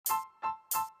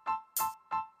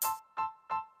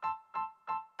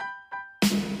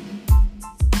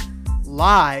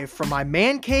Live from my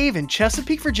man cave in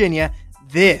Chesapeake, Virginia,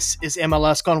 this is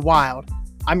MLS Gone Wild.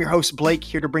 I'm your host, Blake,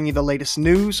 here to bring you the latest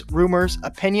news, rumors,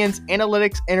 opinions,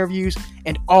 analytics, interviews,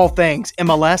 and all things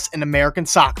MLS and American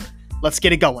soccer. Let's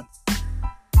get it going.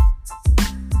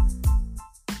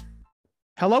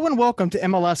 Hello and welcome to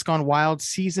MLS Gone Wild,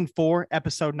 Season 4,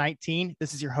 Episode 19.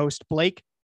 This is your host, Blake.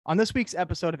 On this week's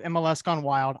episode of MLS Gone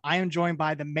Wild, I am joined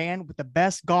by the man with the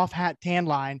best golf hat tan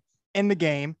line in the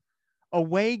game,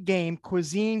 away game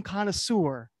cuisine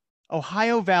connoisseur,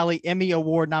 Ohio Valley Emmy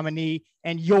Award nominee,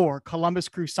 and your Columbus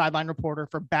Crew sideline reporter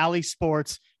for Bally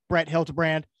Sports, Brett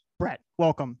Hildebrand. Brett,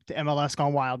 welcome to MLS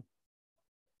Gone Wild.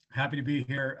 Happy to be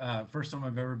here. First time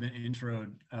I've ever been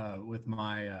introed with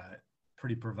my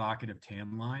pretty provocative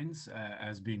tan lines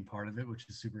as being part of it, which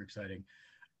is super exciting.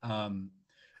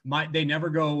 They never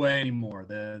go away anymore.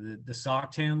 The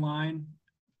sock tan line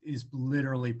is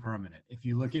literally permanent. If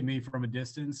you look at me from a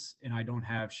distance and I don't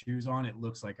have shoes on, it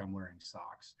looks like I'm wearing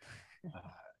socks.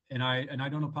 And I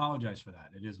don't apologize for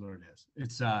that. It is what it is.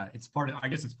 It's part of, I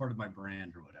guess it's part of my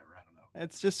brand or whatever. I don't know.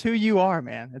 It's just who you are,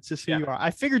 man. It's just who you are.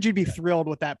 I figured you'd be thrilled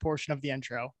with that portion of the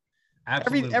intro.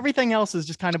 Absolutely. Everything else is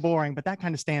just kind of boring, but that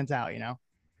kind of stands out, you know?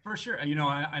 For sure. And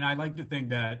I like to think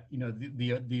that,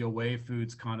 the away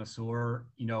foods connoisseur,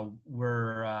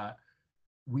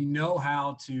 we know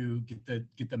how to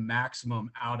get the maximum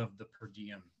out of the per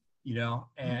diem,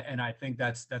 and I think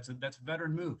that's a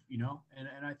veteran move, and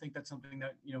I think that's something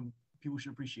that, people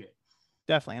should appreciate.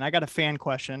 Definitely. And I got a fan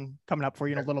question coming up for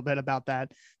you in a little bit about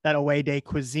that away day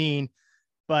cuisine.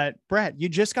 But Brett, you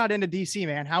just got into DC,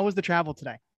 man. How was the travel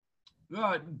today?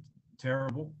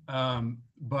 Terrible.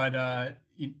 But at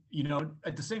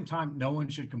the same time, no one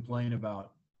should complain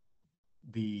about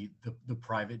the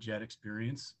private jet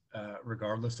experience,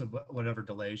 regardless of whatever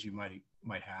delays you might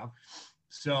have.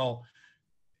 So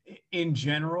in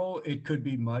general, it could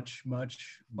be much worse,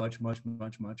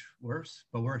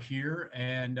 but we're here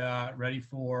and ready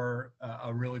for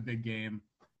a really big game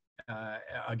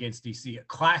against DC. A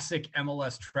classic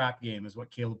MLS trap game is what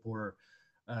Caleb Porter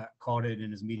called it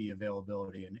in his media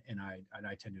availability, and I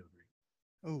tend to agree.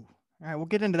 Oh, all right. We'll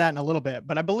get into that in a little bit,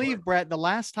 but I believe, Brett, the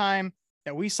last time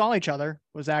that we saw each other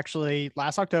was actually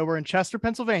last October in Chester,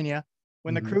 Pennsylvania,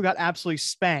 when the Crew got absolutely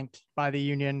spanked by the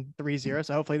Union 3-0.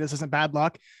 So hopefully this isn't bad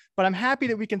luck, but I'm happy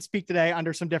that we can speak today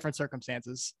under some different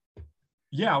circumstances.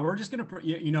 Yeah, we're just going to,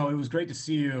 it was great to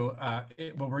see you,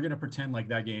 but we're going to pretend like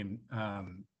that game,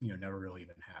 never really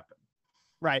even happened.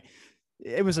 Right.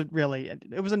 It was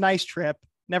a nice trip.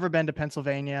 Never been to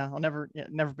Pennsylvania. Never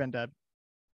been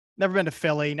to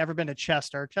Philly, never been to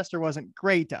Chester. Chester wasn't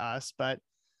great to us, but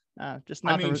just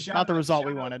not the result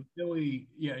we wanted. Philly,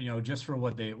 just for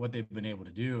what they've been able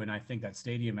to do, and I think that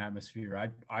stadium atmosphere,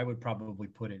 I would probably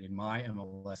put it in my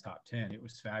MLS top 10. It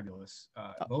was fabulous.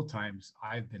 Both times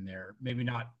I've been there. Maybe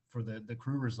not for the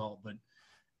Crew result, but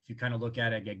if you kind of look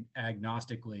at it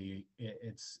agnostically,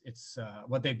 it's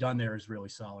what they've done there is really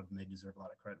solid, and they deserve a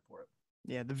lot of credit for it.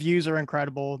 Yeah, the views are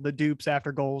incredible. The dupes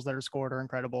after goals that are scored are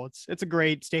incredible. It's a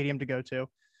great stadium to go to.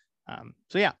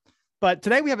 So yeah. But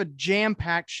today we have a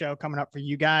jam-packed show coming up for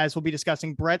you guys. We'll be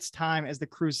discussing Brett's time as the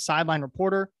Crew's sideline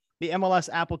reporter, the MLS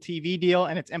Apple TV deal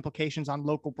and its implications on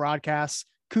local broadcasts,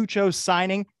 Cucho's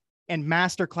signing, and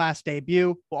masterclass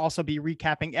debut. We'll also be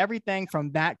recapping everything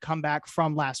from that comeback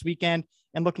from last weekend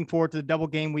and looking forward to the double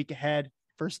game week ahead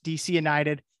versus DC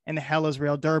United and the Hell is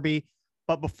Real Derby.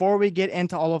 But before we get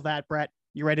into all of that, Brett,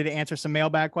 you ready to answer some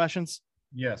mailbag questions?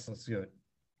 Yes, let's do it.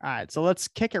 All right, so let's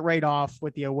kick it right off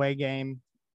with the away game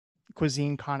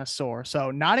cuisine connoisseur.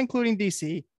 So not including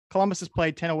DC, Columbus has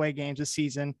played 10 away games this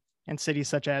season in cities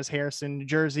such as Harrison, New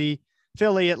Jersey,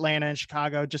 Philly, Atlanta, and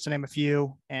Chicago, just to name a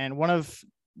few. And one of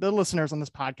the listeners on this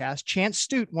podcast, Chance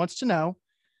Stute, wants to know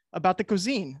about the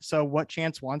cuisine. So what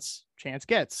Chance wants, Chance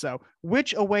gets. So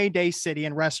which away day city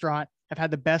and restaurant have had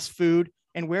the best food,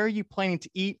 and where are you planning to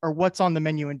eat, or what's on the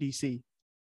menu in DC?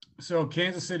 So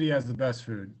Kansas City has the best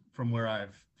food from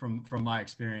my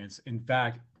experience. In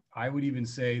fact, I would even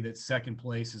say that second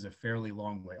place is a fairly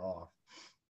long way off.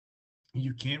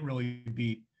 You can't really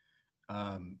beat,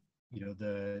 the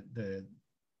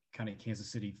kind of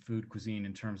Kansas City food cuisine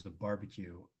in terms of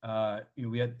barbecue.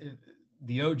 We had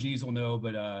the OGs will know,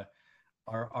 but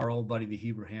our old buddy, the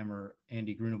Hebrew Hammer,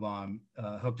 Andy Grunebaum,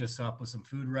 hooked us up with some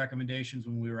food recommendations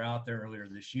when we were out there earlier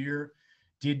this year.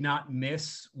 Did not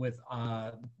miss with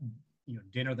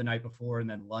dinner the night before and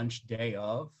then lunch day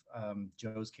of.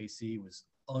 Joe's KC was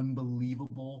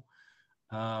unbelievable.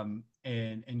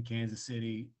 In Kansas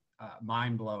City,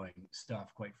 mind-blowing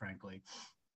stuff, quite frankly.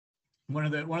 One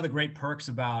of the great perks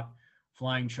about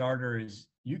flying charter is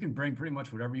you can bring pretty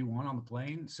much whatever you want on the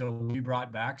plane. So we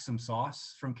brought back some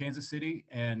sauce from Kansas City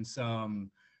and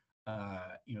some,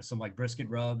 some like brisket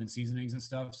rub and seasonings and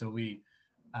stuff. So we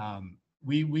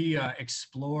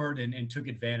explored and took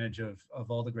advantage of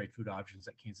all the great food options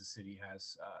that Kansas City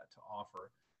has to offer.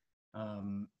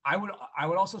 I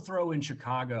would also throw in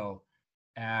Chicago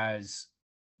as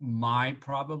my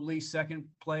probably second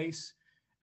place.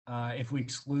 If we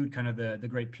exclude kind of the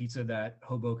great pizza that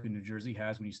Hoboken, New Jersey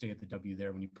has when you stay at the W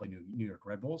there, when you play New York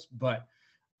Red Bulls. But,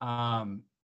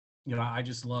 I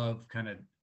just love kind of,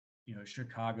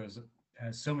 Chicago's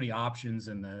has so many options,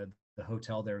 and the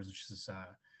hotel there is just a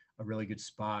really good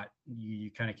spot.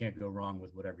 You kind of can't go wrong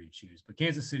with whatever you choose. But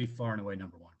Kansas City, far and away,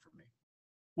 number one for me.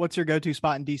 What's your go-to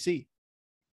spot in DC?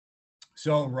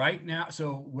 So right now,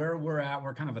 where we're at,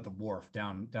 we're kind of at the wharf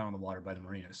down on the water by the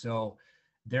marina. So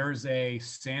there's a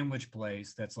sandwich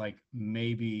place that's like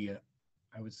maybe,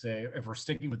 I would say, if we're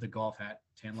sticking with the golf hat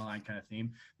tan line kind of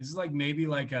theme, this is like maybe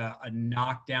like a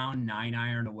knockdown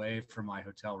 9-iron away from my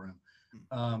hotel room,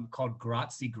 called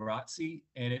Grazie,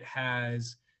 and it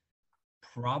has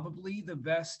probably the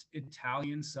best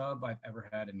Italian sub I've ever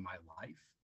had in my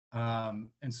life.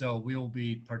 And so we'll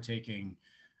be partaking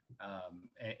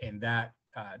in that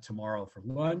tomorrow for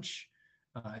lunch,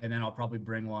 and then I'll probably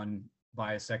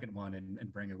buy a second one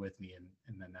and bring it with me,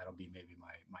 and then that'll be maybe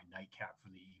my nightcap for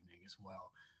the evening as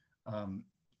well.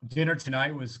 Dinner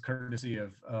tonight was courtesy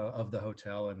of the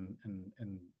hotel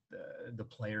and the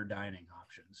player dining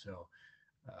option. So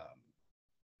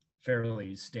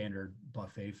fairly standard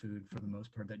buffet food for the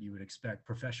most part that you would expect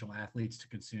professional athletes to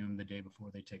consume the day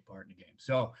before they take part in a game.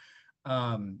 So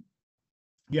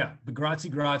yeah, but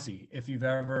Grazie. If you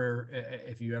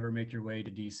ever make your way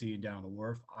to DC and down the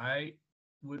wharf, I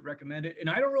would recommend it. And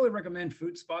I don't really recommend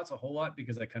food spots a whole lot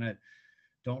because I kind of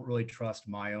don't really trust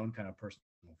my own kind of personal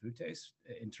food taste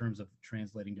in terms of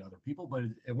translating to other people, but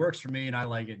it works for me and I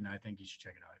like it. And I think you should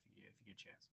check it out if you get a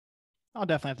chance. I'll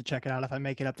definitely have to check it out if I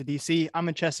make it up to DC. I'm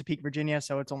in Chesapeake, Virginia,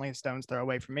 so it's only a stone's throw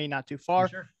away from me, not too far.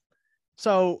 Sure.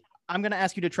 So I'm going to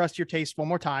ask you to trust your taste one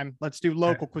more time. Let's do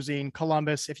local cuisine,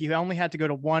 Columbus. If you only had to go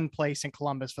to one place in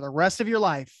Columbus for the rest of your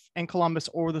life in Columbus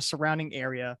or the surrounding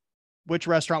area, which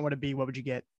restaurant would it be? What would you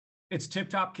get? It's Tip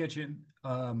Top Kitchen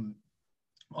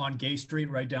on Gay Street,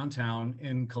 right downtown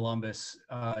in Columbus.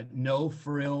 No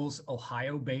frills,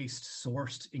 Ohio-based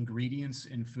sourced ingredients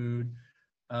in food.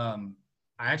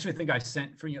 I actually think I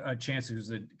sent for you Chance, who's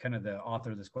the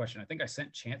author of this question. I think I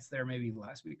sent Chance there maybe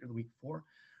last week or the week before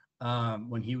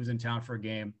when he was in town for a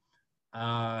game.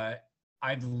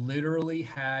 I've literally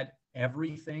had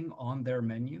everything on their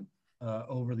menu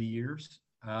over the years.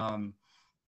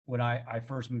 When I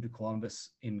first moved to Columbus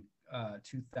in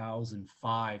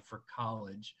 2005 for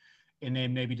college, and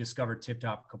then maybe discovered Tip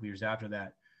Top a couple years after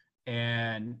that.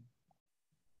 And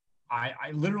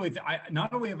I literally,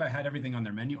 not only have I had everything on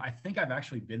their menu, I think I've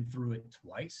actually been through it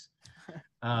twice,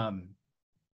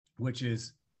 which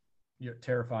is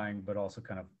terrifying, but also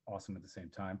kind of awesome at the same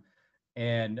time.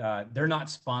 And they're not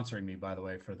sponsoring me, by the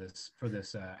way, for this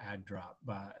ad drop.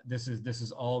 This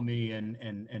is all me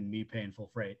and me paying full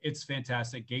freight. It's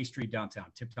fantastic. Gay Street downtown,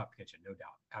 Tip Top Kitchen, no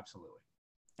doubt, absolutely.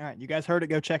 All right, you guys heard it.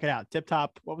 Go check it out. Tip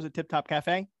Top. What was it? Tip Top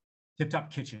Cafe. Tip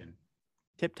Top Kitchen.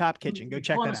 Tip Top Kitchen. Go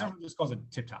check that out. Just calls it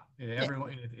Tip Top.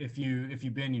 Everyone, if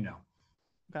you've been, you know.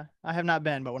 Okay, I have not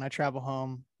been, but when I travel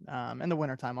home in the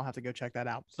wintertime, I'll have to go check that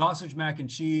out. Sausage, mac and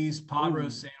cheese, pot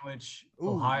roast sandwich,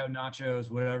 Ohio nachos,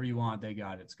 whatever you want, they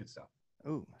got it. It's good stuff.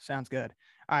 Ooh, sounds good.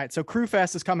 All right, so Crew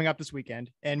Fest is coming up this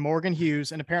weekend, and Morgan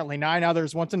Hughes and apparently 9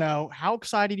 others want to know how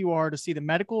excited you are to see the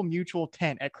Medical Mutual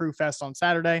tent at Crew Fest on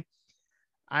Saturday.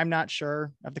 I'm not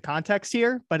sure of the context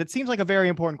here, but it seems like a very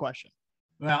important question.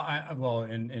 Well,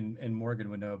 and Morgan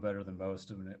would know better than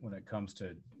most when it comes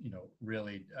to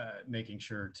really making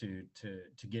sure to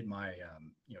get my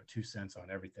 2 cents on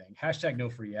everything. Hashtag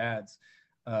no free ads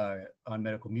on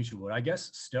Medical Mutual. I guess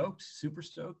super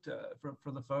stoked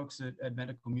for the folks at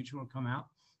Medical Mutual to come out.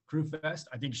 Crew Fest.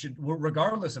 I think you should,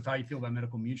 regardless of how you feel about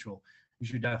Medical Mutual, you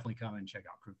should definitely come and check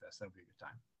out Crew Fest. That would be a good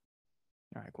time.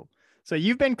 All right, cool. So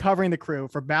you've been covering the Crew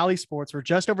for Bally Sports for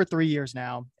just over 3 years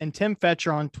now. And Tim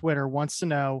Fetcher on Twitter wants to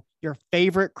know your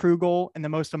favorite Crew goal and the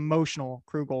most emotional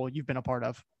Crew goal you've been a part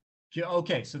of. Yeah,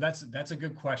 okay, so that's a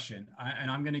good question.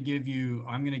 I'm going to give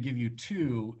you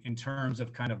 2 in terms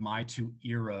of kind of my 2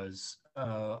 eras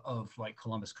of like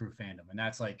Columbus Crew fandom. And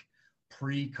that's like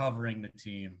pre-covering the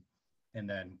team and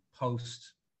then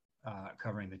post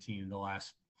covering the team the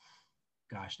last,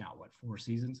 4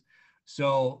 seasons.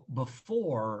 So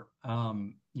before,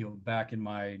 back in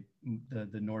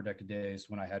the Nordica days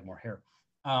when I had more hair,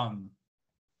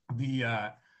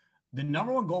 the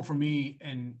number one goal for me,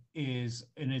 and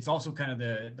it's also kind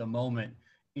of the moment,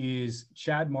 is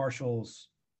Chad Marshall's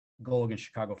goal against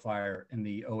Chicago Fire in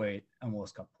the '08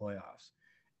 MLS Cup playoffs,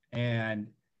 and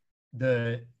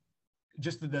the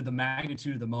the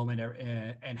magnitude of the moment,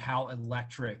 and how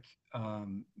electric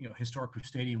Historic Crew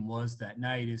Stadium was that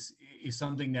night is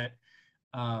something that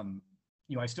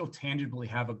I still tangibly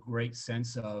have a great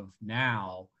sense of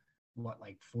now,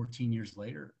 like 14 years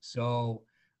later. So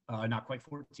not quite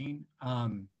 14.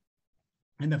 And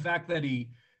the fact that he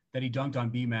dunked on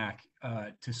BMAC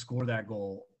to score that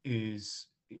goal is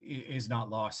not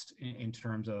lost in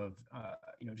terms of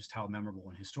just how memorable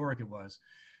and historic it was.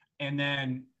 And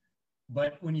then,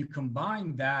 but when you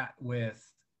combine that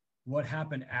with what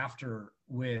happened after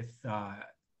with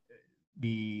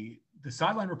the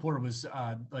sideline reporter was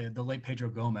the late Pedro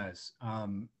Gomez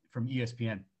from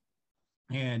ESPN,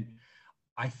 and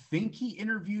I think he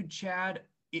interviewed Chad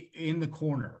in the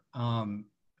corner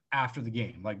after the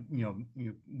game, like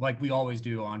like we always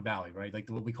do on Valley, right? Like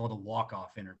what we call the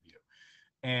walk-off interview,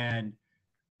 and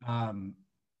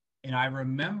I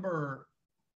remember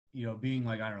being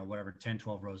like, I don't know, whatever, 10,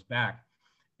 12 rows back,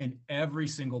 and every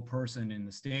single person in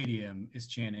the stadium is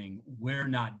chanting, "We're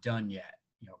not done yet,"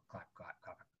 clap, clap,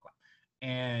 clap, clap.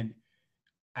 And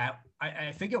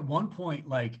I think at one point,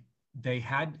 like, they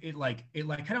had it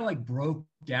kind of like broke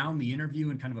down the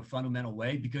interview in kind of a fundamental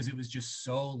way, because it was just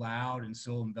so loud and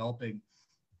so enveloping.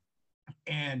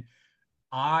 And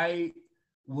I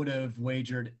would have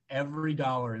wagered every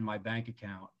dollar in my bank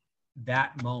account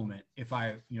that moment, if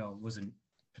I wasn't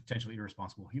potentially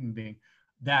irresponsible human being,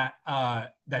 that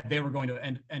they were going to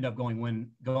end up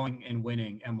going and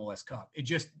winning MLS Cup. It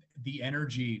just, the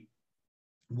energy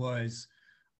was,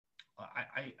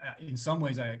 I in some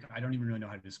ways, I don't even really know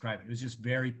how to describe it. It was just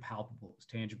very palpable. It was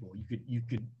tangible. You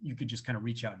could just kind of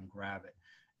reach out and grab it.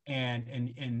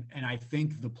 And I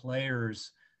think the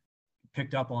players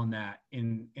picked up on that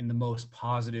in the most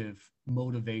positive,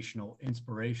 motivational,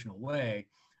 inspirational way.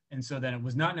 And so then it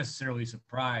was not necessarily a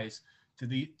surprise to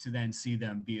then see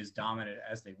them be as dominant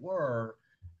as they were,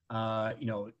 a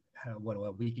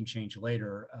week and change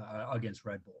later against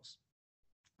Red Bulls.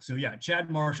 So yeah,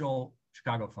 Chad Marshall,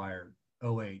 Chicago Fire,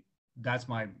 08. That's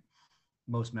my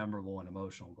most memorable and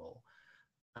emotional goal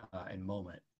and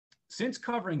moment. Since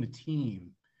covering the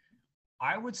team,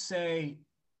 I would say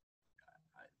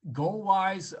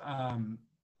goal-wise,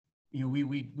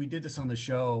 we did this on the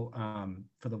show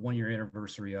for the 1-year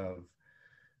anniversary of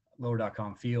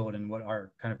Lower.com Field, and what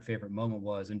our kind of favorite moment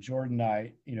was. And Jordan and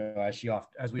I,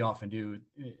 as we often do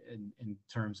in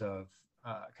terms of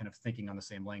kind of thinking on the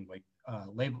same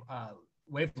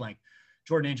wavelength,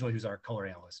 Jordan Angeli, who's our color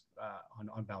analyst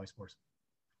on Valley Sports,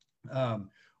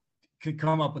 could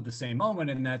come up with the same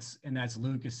moment, and that's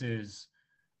Lucas's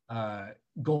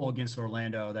goal against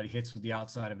Orlando that he hits with the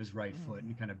outside of his right foot, and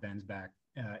he kind of bends back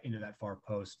into that far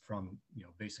post from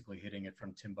basically hitting it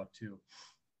from Timbuktu.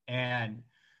 And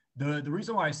the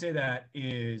reason why I say that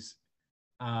is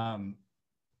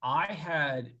I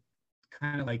had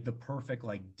kind of like the perfect,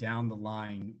 like, down the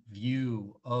line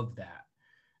view of that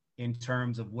in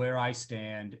terms of where I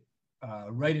stand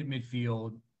right at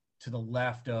midfield to the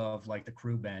left of like the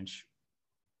crew bench.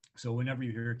 So whenever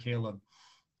you hear Caleb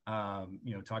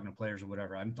talking to players or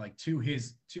whatever, I'm like to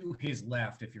his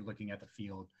left if you're looking at the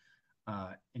field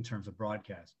in terms of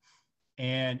broadcast.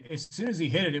 And as soon as he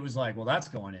hit it, it was like, well, that's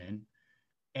going in.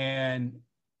 And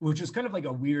which is kind of like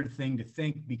a weird thing to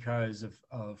think, because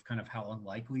of kind of how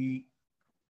unlikely,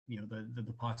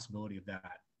 the possibility of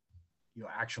that,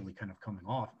 actually kind of coming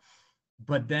off.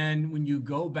 But then when you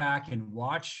go back and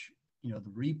watch, the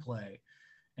replay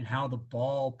and how the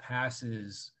ball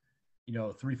passes,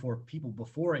 3-4 people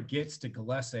before it gets to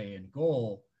Gillespie and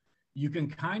goal, you can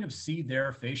kind of see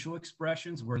their facial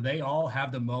expressions where they all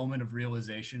have the moment of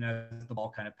realization as the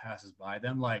ball kind of passes by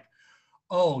them. Like,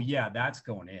 oh yeah, that's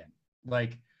going in.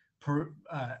 Like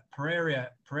Pereira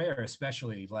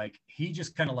especially, like, he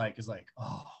just kind of like is like,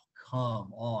 oh,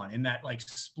 come on. In that like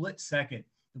split second,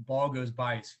 the ball goes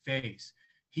by his face.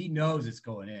 He knows it's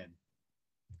going in.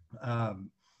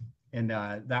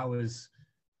 That was,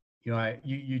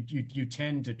 you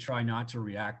tend to try not to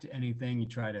react to anything. You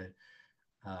try to,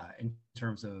 in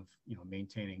terms of,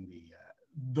 maintaining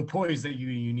the poise that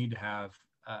you need to have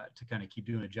to kind of keep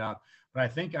doing a job. But I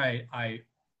think I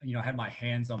had my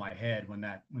hands on my head when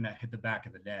that hit the back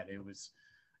of the net.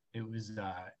 That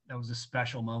was a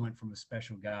special moment from a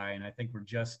special guy. And I think we're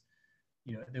just,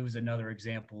 there was another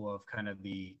example of kind of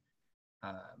the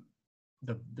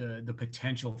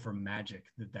potential for magic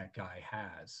that guy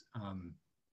has,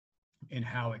 and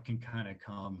how it can kind of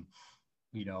come,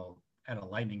 at a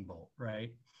lightning bolt,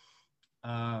 right?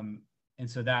 And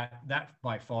so that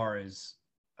by far is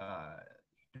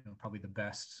probably the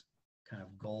best kind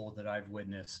of goal that I've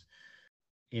witnessed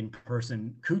in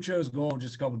person. Cucho's goal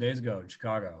just a couple days ago in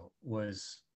Chicago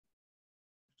was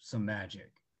some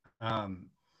magic.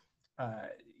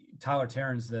 Tyler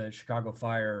Terrence, the Chicago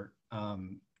Fire,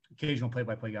 occasional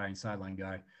play-by-play guy and sideline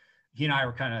guy, he and I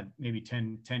were kind of maybe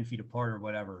 10 feet apart or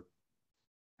whatever.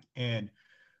 And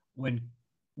when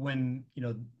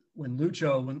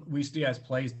Lucho, when we see as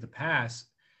plays the pass,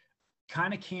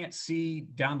 kind of can't see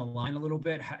down the line a little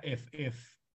bit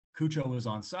if Cucho was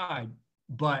onside.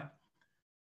 But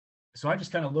so I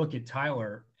just kind of look at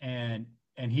Tyler and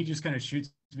he just kind of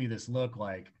shoots me this look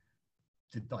like,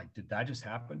 did that just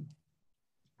happen?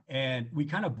 And we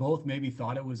kind of both maybe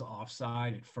thought it was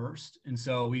offside at first. And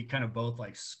so we kind of both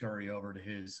like scurry over to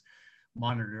his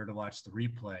monitor to watch the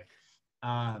replay.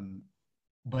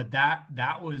 But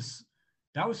that was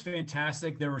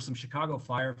fantastic. There were some Chicago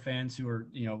Fire fans who were,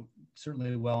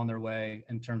 certainly well on their way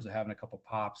in terms of having a couple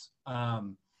pops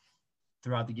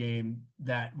throughout the game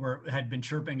that had been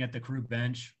chirping at the Crew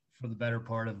bench for the better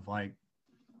part of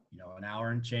an hour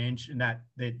and change, and that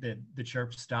the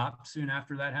chirp stopped soon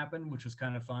after that happened, which was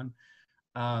kind of fun.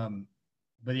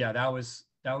 But yeah, that was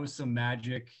some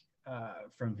magic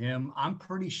from him. I'm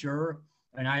pretty sure,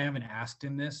 and I haven't asked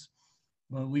him this,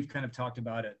 but we've kind of talked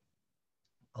about it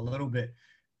a little bit.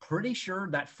 Pretty sure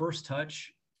that first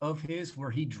touch of his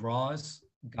where he draws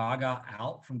Gaga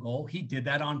out from goal, he did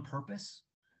that on purpose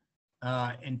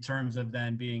in terms of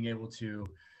then being able to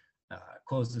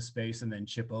close the space and then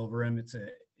chip over him.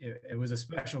 It was a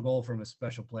special goal from a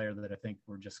special player that I think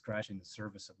we're just scratching the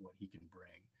surface of what he can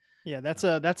bring. Yeah, that's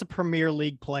a Premier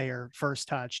League player first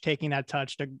touch, taking that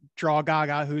touch to draw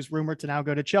Gaga, who's rumored to now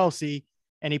go to Chelsea,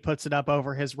 and he puts it up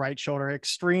over his right shoulder.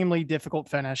 Extremely difficult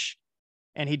finish,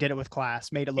 and he did it with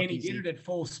class, made it look easy. And he did it at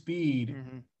full speed,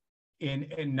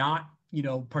 and not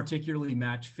particularly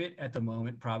match fit at the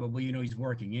moment. Probably he's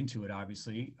working into it,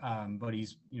 obviously, but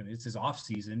he's it's his off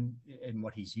season and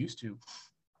what he's used to.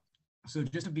 So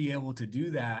just to be able to do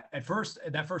that at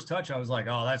that first touch, I was like,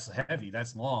 oh, that's heavy,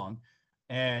 that's long.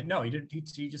 And no, he didn't.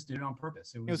 He just did it on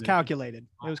purpose. It was calculated.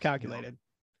 It was calculated.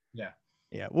 Yeah.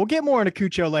 Yeah. We'll get more into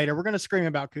Cucho later. We're going to scream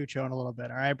about Cucho in a little bit.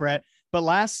 All right, Brett. But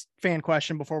last fan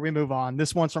question before we move on.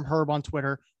 This one's from Herb on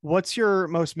Twitter. What's your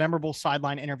most memorable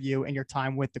sideline interview in your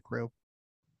time with the Crew?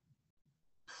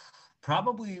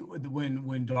 Probably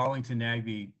when Darlington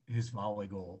Nagbe, his volley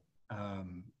goal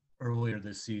earlier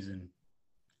this season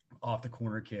off the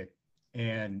corner kick.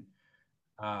 And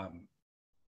I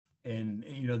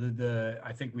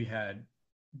think we had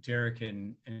Derek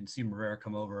and Steve Marrera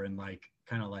come over and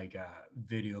kind of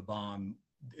video bomb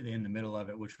in the middle of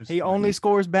it, which was he only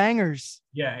scores bangers.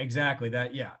 Yeah, exactly.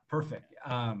 Perfect.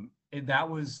 That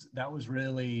was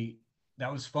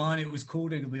fun. It was cool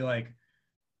to be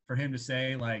for him to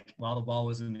say, while the ball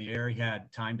was in the air, he had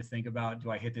time to think about,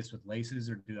 do I hit this with laces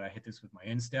or do I hit this with my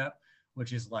instep?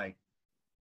 Which is I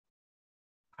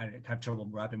have trouble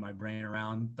wrapping my brain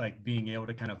around being able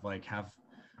to kind of have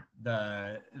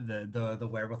the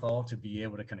wherewithal to be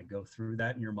able to kind of go through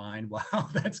that in your mind while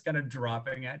that's kind of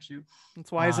dropping at you.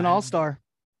 That's why he's an all-star.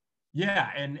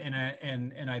 Yeah.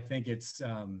 And I think it's,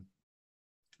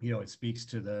 it speaks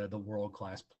to the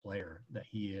world-class player that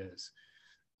he is.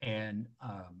 And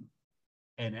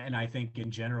I think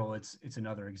in general, it's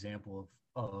another example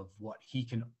of what he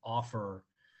can offer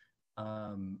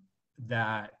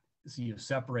that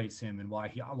separates him, and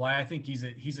why I think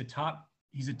he's a top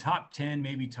 10,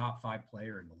 maybe top 5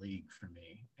 player in the league for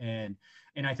me. And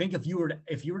I think if you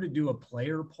were to do a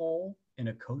player poll and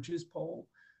a coaches poll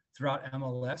throughout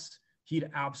MLS, he'd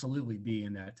absolutely be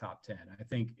in that top 10. I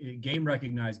think game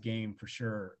recognized game for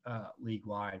sure, league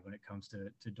wide when it comes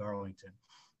to Darlington.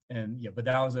 And yeah, but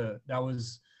that was a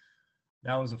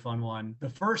fun one. The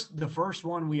first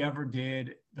one we ever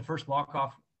did, the first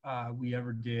walk-off we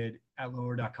ever did at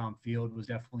lower.com field was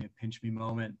definitely a pinch me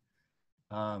moment.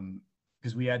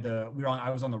 Because I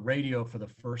was on the radio for the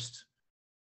first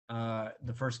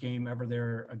game ever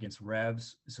there against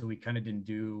Revs. So we kind of didn't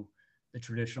do the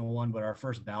traditional one, but our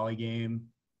first Valley game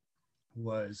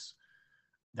was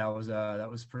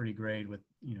pretty great with,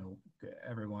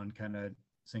 everyone kind of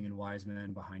singing Wise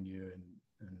Men behind you.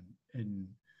 And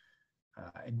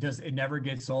it never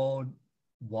gets old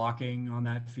walking on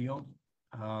that field.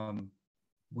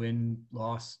 Win,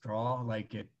 loss, draw,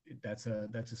 that's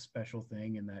a special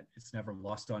thing, and that it's never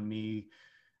lost on me.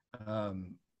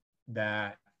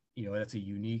 That that's a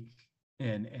unique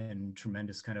and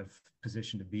tremendous kind of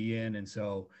position to be in, and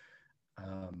so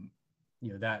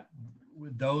that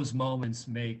those moments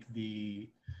make the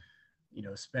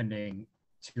spending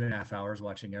 2.5 hours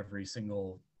watching every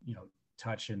single,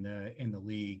 touch in the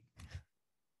league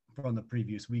from the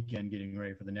previous weekend, getting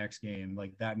ready for the next game.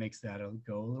 Like that makes that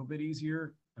go a little bit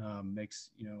easier. Makes,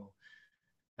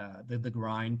 the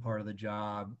grind part of the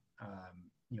job,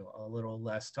 a little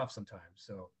less tough sometimes.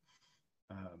 So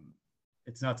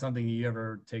it's not something you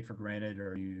ever take for granted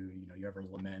or you ever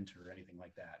lament or anything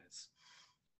like that.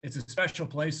 It's a special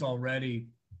place already.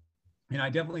 And I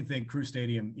definitely think Crew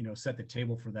Stadium, set the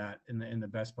table for that in the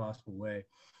best possible way.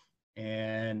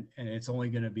 And it's only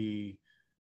going to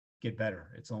get better.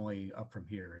 It's only up from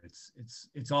here.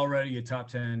 It's already a top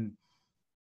 10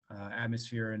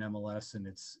 atmosphere in MLS, and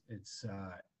it's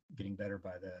getting better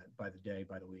by the day,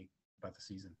 by the week, by the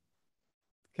season.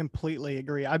 Completely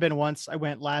agree. I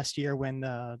went last year when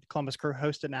the Columbus Crew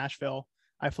hosted Nashville.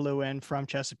 I flew in from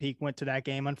Chesapeake, went to that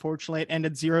game. Unfortunately, it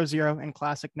ended 0-0 in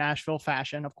classic Nashville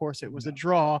fashion. Of course, it was a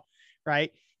draw,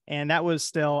 right? And that was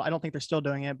still, I don't think they're still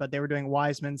doing it, but they were doing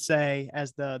Wiseman Say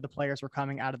as the players were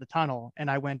coming out of the tunnel. And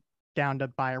I went down to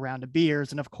buy a round of beers.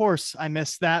 And of course, I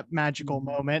missed that magical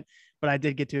moment, but I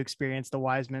did get to experience the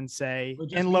Wiseman Say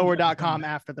in lower.com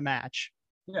after the match.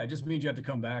 Yeah, it just means you have to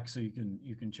come back so you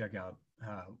can check out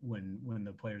when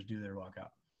the players do their walkout.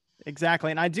 Exactly.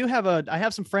 And I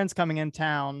have some friends coming in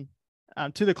town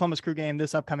to the Columbus Crew game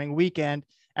this upcoming weekend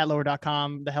at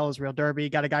lower.com. The Hell is Real Derby.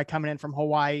 Got a guy coming in from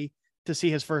Hawaii to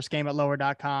see his first game at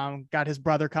lower.com. Got his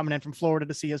brother coming in from Florida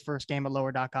to see his first game at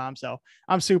lower.com. So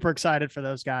I'm super excited for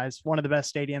those guys. One of the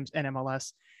best stadiums in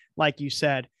MLS, like you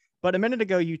said. But a minute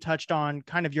ago, you touched on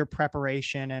kind of your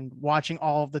preparation and watching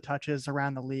all of the touches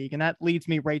around the league. And that leads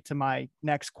me right to my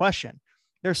next question.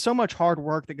 There's so much hard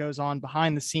work that goes on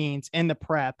behind the scenes in the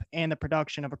prep and the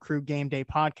production of a Crew Game Day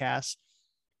podcast.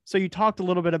 So you talked a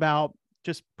little bit about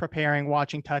just preparing,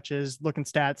 watching touches, looking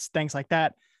stats, things like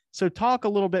that. So talk a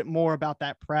little bit more about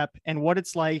that prep and what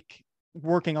it's like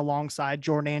working alongside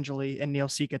Jordan Angeli and Neil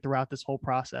Sika throughout this whole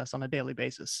process on a daily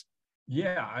basis.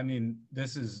 Yeah, I mean,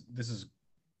 this is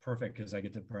perfect because I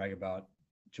get to brag about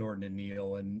Jordan and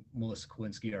Neil and Melissa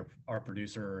Kowinski, our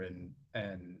producer,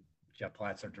 and Jeff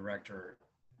Platts, our director.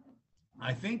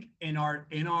 I think in our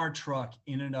truck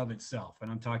in and of itself, and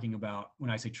I'm talking about, when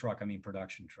I say truck, I mean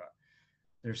production truck,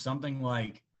 there's something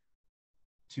like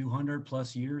 200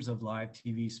 plus years of live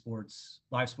sports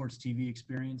TV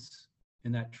experience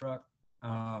in that truck,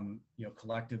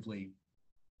 collectively.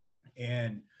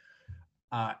 And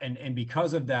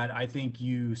because of that, I think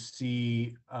you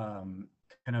see kind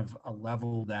of a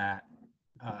level that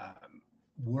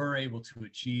we're able to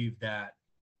achieve that,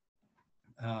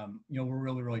 we're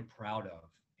really, really proud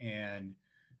of, and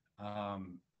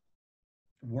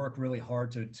work really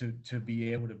hard to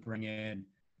be able to bring in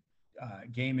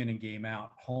game in and game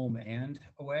out, home and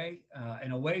away.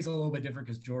 And away is a little bit different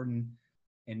because Jordan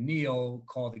and Neil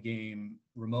call the game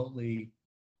remotely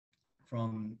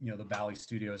from the Valley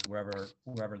Studios, wherever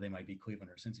they might be,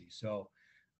 Cleveland or Cincy. So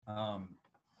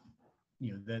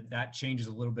that changes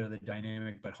a little bit of the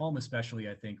dynamic, but home especially,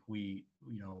 I think we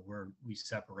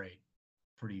separate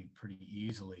pretty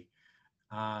easily.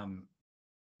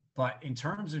 But in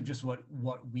terms of just what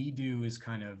we do is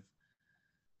kind of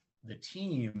the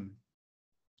team,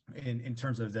 in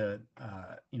terms of the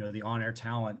the on-air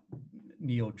talent,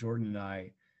 Neil, Jordan, and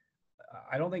I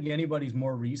don't think anybody's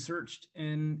more researched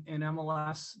in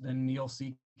MLS than Neil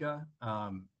Sika.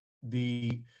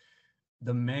 The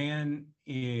man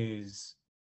is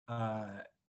an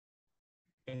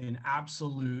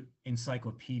absolute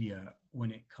encyclopedia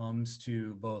when it comes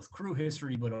to both Crew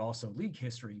history, but also league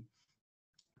history.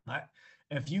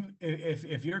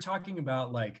 If you're talking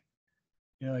about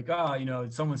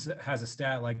someone has a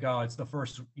stat like, it's the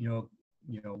first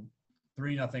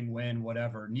 3-0 win,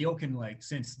 whatever. Neil can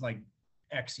since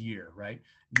X year, right?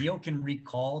 Neil can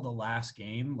recall the last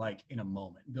game in a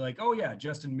moment and be like, oh yeah,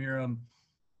 Justin Meram,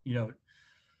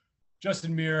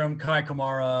 Kai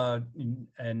Kamara,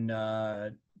 and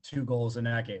 2 goals in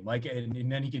that game.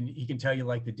 And then he can tell you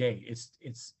the date.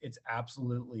 It's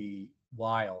absolutely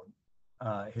wild,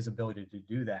 his ability to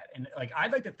do that. And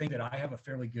I'd like to think that I have a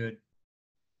fairly good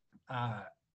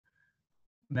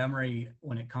memory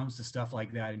when it comes to stuff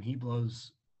like that, and he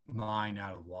blows mine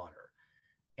out of the water.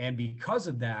 And because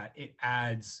of that, it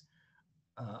adds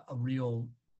a real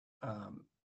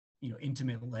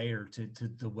intimate layer to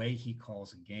the way he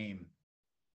calls a game.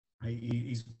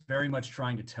 He's very much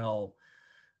trying to tell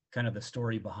kind of the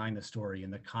story behind the story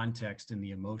and the context and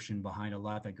the emotion behind a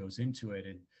lot that goes into it.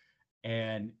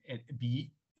 And it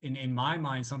be in my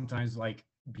mind, sometimes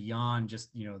beyond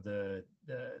just, the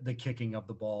kicking of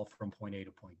the ball from point A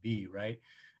to point B. Right.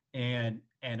 And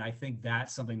I think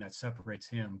that's something that separates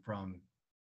him from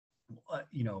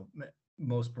you know,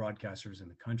 most broadcasters in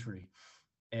the country.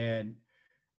 And,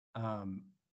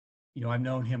 you know, I've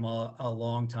known him a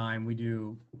long time. We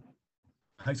do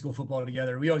high school football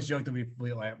together. We always joke that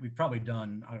we've probably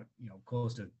done, you know,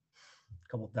 close to a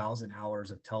couple thousand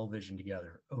hours of television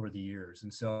together over the years.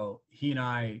 And so he and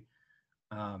I,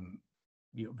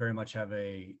 you know, very much have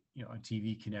a, you know, a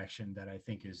TV connection that I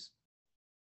think is,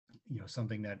 you know,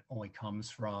 something that only comes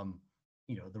from,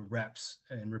 you know, the reps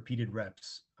and repeated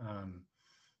reps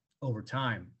over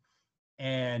time.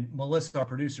 And Melissa, our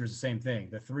producer, is the same thing.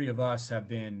 The three of us have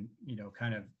been, you know,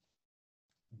 kind of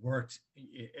worked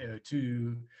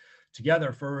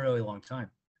together for a really long time.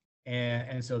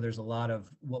 And so there's a lot of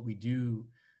what we do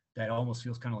that almost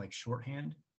feels kind of like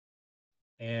shorthand.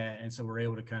 And so we're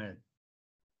able to kind of,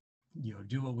 you know,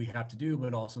 do what we have to do,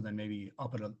 but also then maybe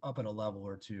up at a level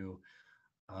or two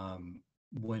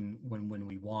when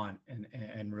we want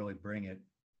and really bring it.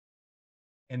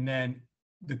 And then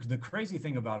the crazy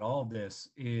thing about all of this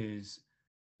is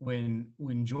when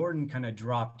Jordan kind of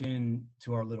dropped in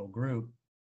to our little group,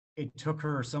 it took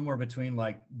her somewhere between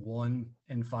like 1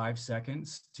 and 5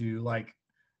 seconds to like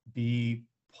be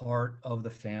part of the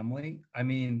family. I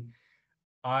mean,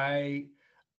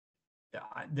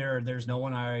 there's no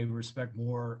one I respect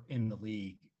more in the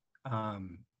league.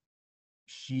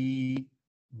 She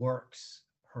works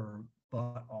her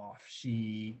butt off.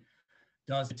 She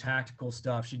does the tactical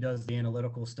stuff. She does the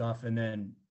analytical stuff. And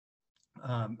then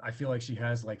I feel like she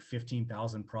has like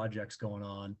 15,000 projects going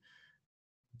on,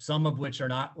 some of which are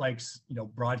not like, you know,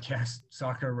 broadcast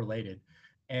soccer related,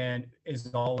 and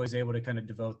is always able to kind of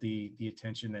devote the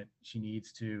attention that she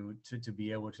needs to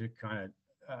be able to kind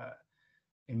of,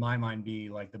 in my mind, be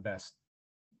like the best,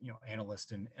 you know,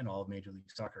 analyst in all of Major League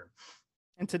Soccer.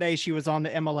 And today she was on the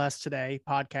MLS Today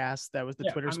podcast. That was the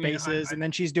Twitter I mean, Spaces, and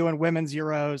then she's doing women's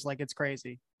Euros. Like, it's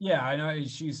crazy. Yeah, I know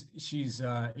she's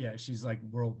like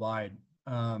worldwide.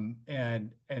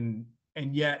 And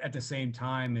yet at the same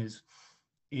time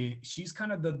she's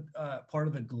kind of the part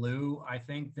of the glue, I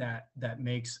think, that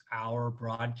makes our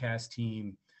broadcast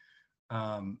team,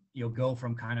 you know, go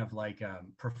from kind of like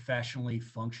professionally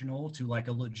functional to like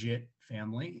a legit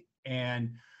family.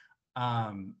 And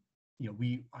you know,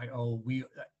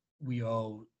 we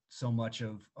owe so much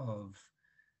of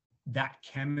that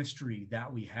chemistry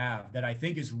that we have that I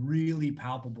think is really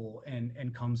palpable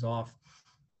and comes off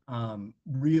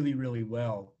really, really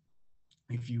well.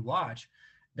 If you watch,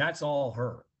 that's all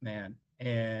her, man.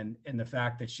 And the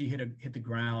fact that she hit the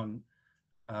ground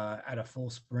at a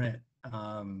full sprint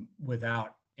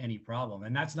without any problem.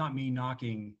 And that's not me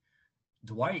knocking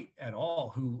Dwight at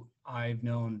all, who I've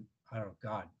known, I don't know,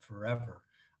 God, forever,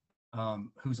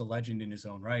 who's a legend in his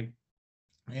own right.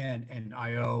 And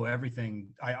I owe everything.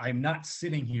 I'm not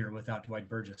sitting here without Dwight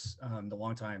Burgess, the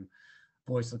longtime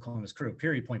voice of the Columbus Crew,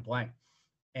 period, point blank.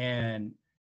 And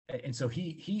so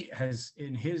he has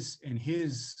in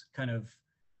his kind of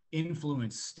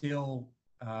influence still,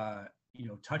 you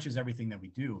know, touches everything that we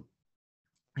do.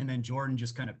 And then Jordan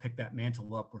just kind of picked that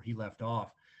mantle up where he left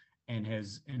off and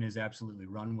has absolutely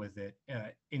run with it,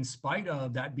 in spite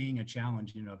of that being a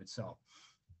challenge in and of itself.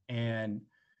 And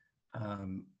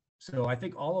so I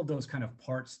think all of those kind of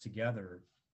parts together,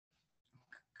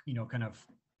 you know, kind of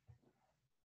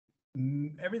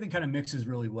everything kind of mixes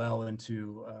really well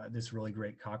into this really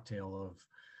great cocktail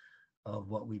of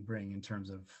what we bring in terms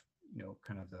of, you know,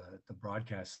 kind of the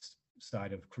broadcast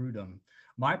side of Crewdom.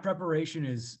 My preparation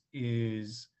is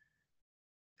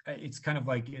it's kind of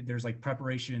like there's like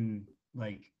preparation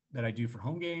like that I do for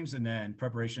home games, and then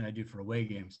preparation I do for away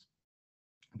games,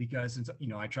 because since, you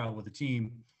know, I travel with a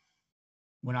team,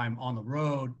 when I'm on the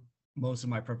road, most of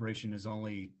my preparation is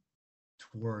only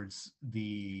towards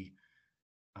the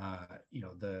you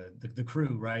know, the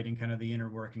crew, right, and kind of the inner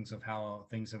workings of how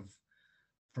things have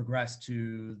progressed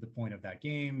to the point of that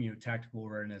game, you know, tactical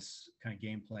awareness, kind of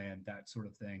game plan, that sort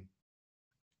of thing.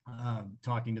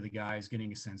 Talking to the guys,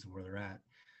 getting a sense of where they're at,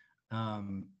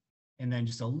 and then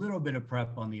just a little bit of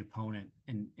prep on the opponent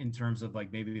in terms of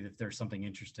like maybe if there's something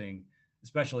interesting,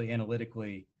 especially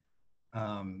analytically,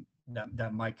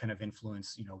 that might kind of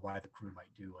influence, you know, why the crew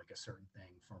might do like a certain thing,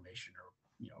 formation, or,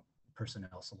 you know,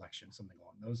 personnel selection, something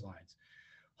along those lines.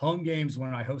 Home games,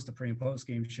 when I host a pre and post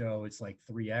game show, it's like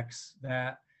 3x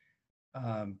that,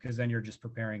 because then you're just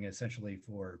preparing essentially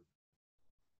for,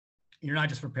 you're not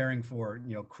just preparing for,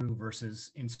 you know, crew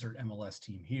versus insert MLS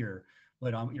team here,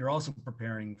 but you're also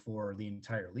preparing for the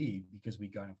entire league, because we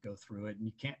kind of go through it, and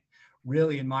you can't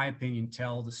really, in my opinion,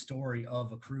 tell the story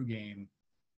of a crew game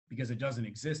because it doesn't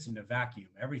exist in a vacuum.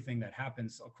 Everything that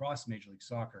happens across Major League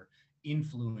Soccer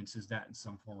influences that in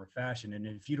some form or fashion. And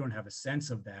if you don't have a sense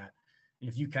of that,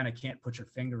 If you kind of can't put your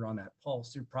finger on that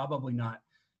pulse, you're probably not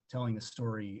telling the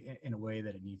story in a way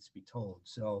that it needs to be told.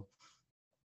 So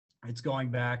it's going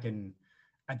back and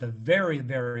at the very,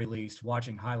 very least,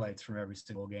 watching highlights from every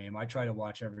single game. I try to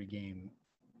watch every game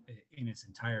in its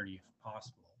entirety if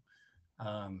possible.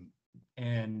 Um,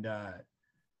 and, uh,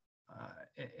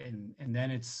 and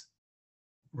then it's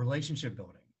relationship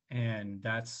building. And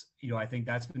that's, I think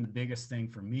that's been the biggest thing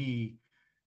for me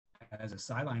as a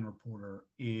sideline reporter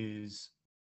is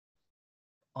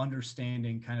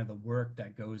understanding kind of the work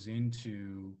that goes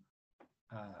into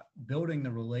building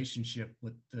the relationship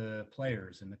with the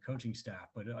players and the coaching staff,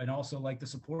 and also like the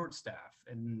support staff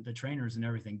and the trainers and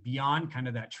everything beyond kind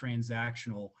of that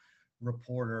transactional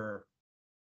reporter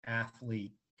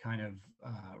athlete kind of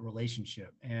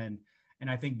relationship. And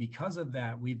I think because of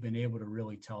that, we've been able to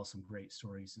really tell some great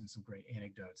stories and some great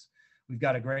anecdotes. We've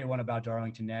got a great one about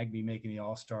Darlington Nagbe making the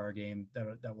All-Star game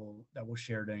that we'll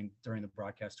share during the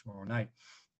broadcast tomorrow night.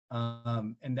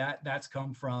 And that's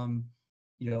come from,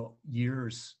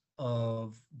 years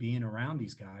of being around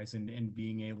these guys and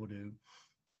being able to,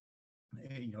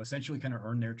 essentially kind of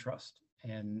earn their trust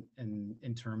and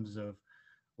in terms of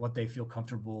what they feel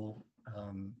comfortable,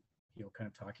 kind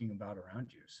of talking about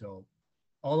around you. So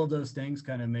all of those things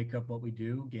kind of make up what we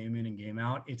do game in and game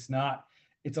out. It's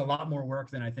a lot more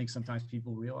work than I think sometimes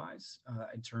people realize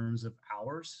in terms of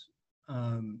hours.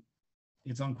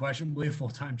 It's unquestionably a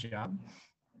full-time job.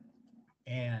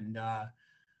 And,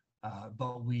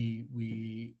 but we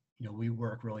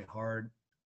work really hard.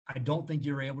 I don't think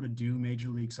you're able to do Major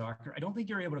League Soccer. I don't think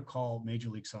you're able to call Major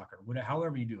League Soccer,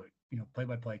 however you do it,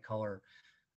 play-by-play color,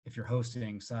 if you're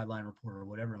hosting, sideline reporter,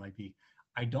 whatever it might be.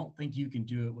 I don't think you can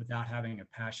do it without having a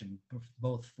passion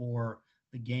both for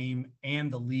the game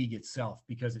and the league itself,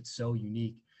 because it's so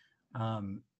unique.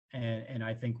 And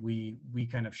I think we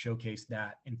kind of showcase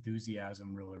that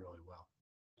enthusiasm really, really well.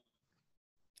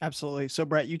 Absolutely. So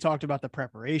Brett, you talked about the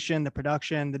preparation, the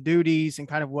production, the duties, and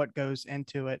kind of what goes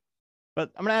into it. But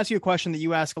I'm going to ask you a question that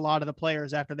you ask a lot of the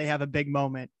players after they have a big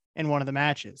moment in one of the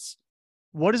matches.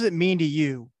 What does it mean to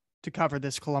you to cover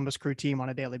this Columbus Crew team on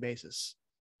a daily basis?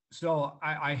 So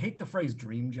I hate the phrase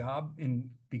dream job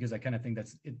because I kind of think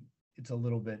it's a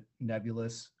little bit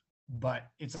nebulous, but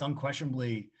it's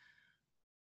unquestionably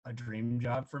a dream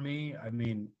job for me. I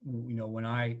mean, when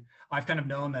I've kind of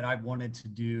known that I've wanted to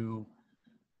do,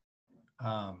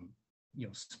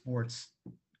 sports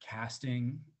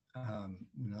casting,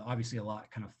 obviously a lot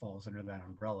kind of falls under that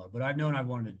umbrella, but I've known I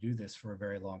wanted to do this for a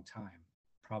very long time,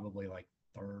 probably like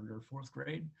 3rd or 4th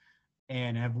grade,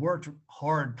 and have worked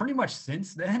hard pretty much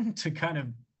since then to kind of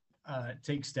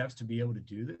take steps to be able to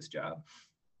do this job.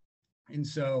 And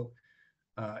so,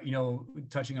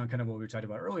 touching on kind of what we were talking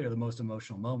about earlier, the most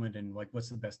emotional moment and like, what's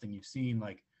the best thing you've seen?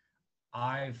 Like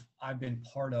I've been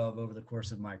part of over the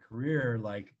course of my career,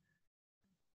 like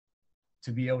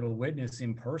to be able to witness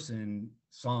in person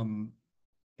some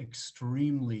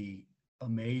extremely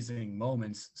amazing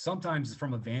moments, sometimes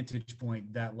from a vantage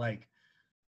point that like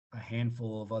a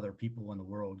handful of other people in the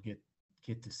world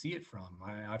get to see it from.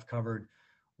 I've covered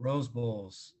Rose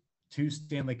Bowls, 2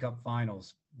 Stanley Cup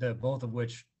finals, both of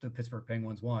which the Pittsburgh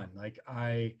Penguins won. Like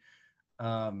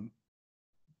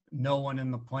no one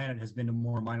in the planet has been to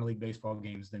more minor league baseball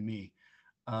games than me,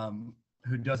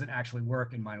 who doesn't actually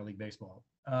work in minor league baseball.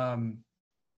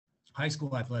 High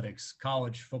school athletics,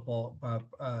 college football,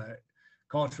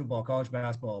 college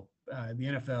basketball, the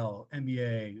NFL,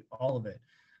 NBA, all of it.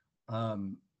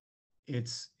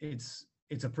 It's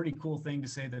a pretty cool thing to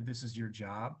say that this is your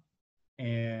job,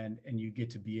 and you get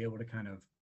to be able to kind of,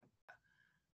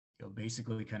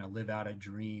 basically kind of live out a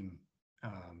dream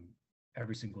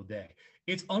every single day.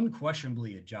 It's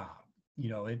unquestionably a job.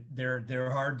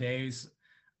 There are days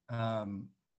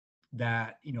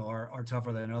that are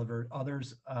tougher than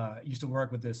others. Used to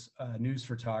work with this news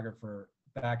photographer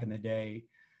back in the day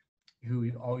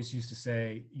who always used to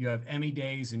say, you have Emmy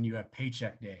days and you have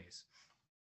paycheck days.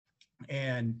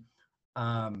 And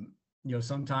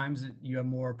sometimes you have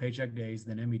more paycheck days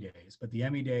than Emmy days, but the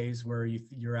Emmy days where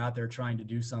you're out there trying to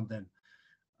do something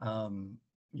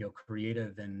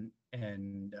creative and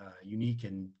unique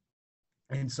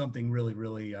and something really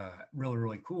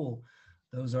really cool,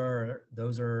 those are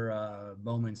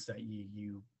moments that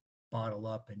you bottle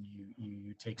up and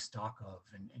you take stock of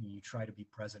and you try to be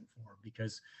present for,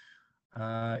 because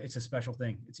it's a special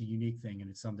thing, it's a unique thing, and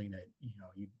it's something that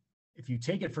if you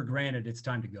take it for granted, it's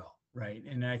time to go, right?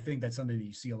 And I think that's something that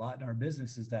you see a lot in our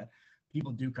business, is that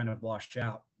people do kind of wash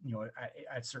out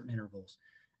at certain intervals.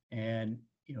 And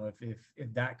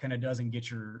if that kind of doesn't get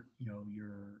your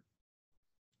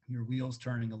your wheels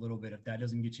turning a little bit. If that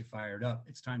doesn't get you fired up,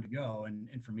 it's time to go. And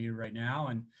for me right now,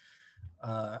 and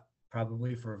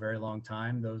probably for a very long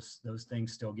time, those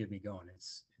things still get me going.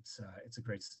 It's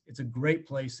a great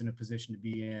place and a position to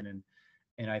be in.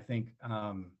 And I think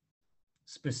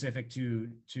specific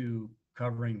to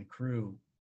covering the Crew,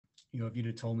 if you'd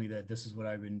have told me that this is what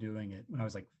I've been doing when I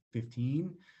was like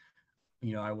 15,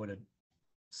 I would have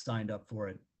signed up for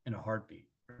it in a heartbeat,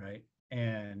 right?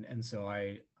 And so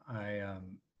I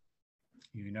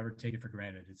you never take it for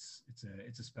granted. It's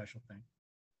a special thing.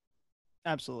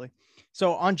 Absolutely.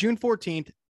 So on June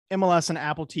 14th, MLS and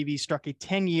Apple TV struck a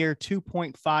 10-year,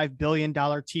 $2.5 billion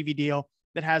TV deal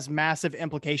that has massive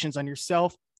implications on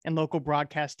yourself and local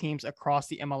broadcast teams across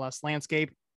the MLS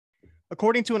landscape.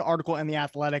 According to an article in The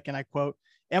Athletic, and I quote,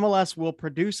 MLS will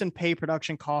produce and pay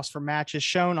production costs for matches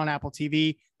shown on Apple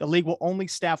TV. The league will only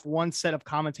staff one set of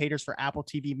commentators for Apple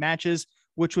TV matches,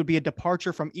 which would be a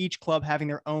departure from each club having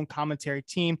their own commentary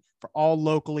team for all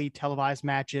locally televised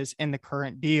matches in the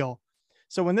current deal.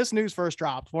 So when this news first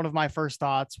dropped, one of my first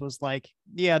thoughts was like,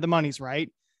 yeah, the money's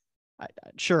right.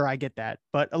 Sure, I get that.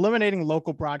 But eliminating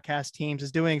local broadcast teams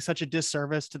is doing such a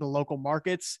disservice to the local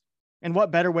markets. And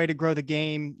what better way to grow the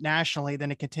game nationally than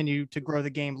to continue to grow the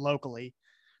game locally?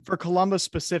 For Columbus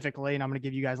specifically, and I'm going to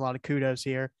give you guys a lot of kudos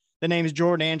here, the names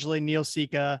Jordan Angeli, Neil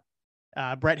Sika,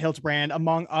 Brett Hiltzbrand,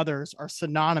 among others, are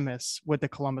synonymous with the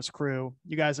Columbus Crew.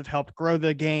 You guys have helped grow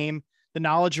the game, the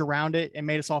knowledge around it, and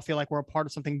made us all feel like we're a part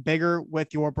of something bigger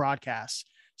with your broadcasts.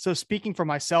 So speaking for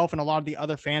myself and a lot of the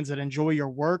other fans that enjoy your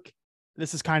work,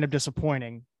 this is kind of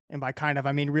disappointing. And by kind of,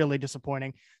 I mean really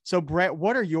disappointing. So Brett,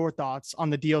 what are your thoughts on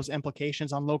the deal's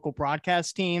implications on local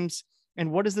broadcast teams? And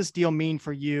what does this deal mean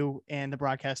for you and the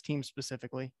broadcast team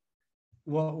specifically?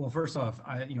 Well, first off,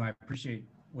 I appreciate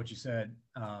what you said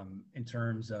in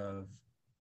terms of,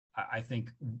 I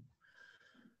think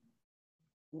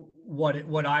what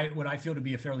I feel to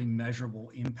be a fairly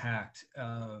measurable impact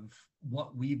of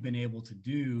what we've been able to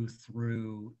do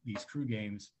through these Crew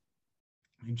games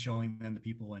and showing them to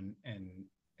people and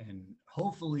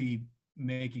hopefully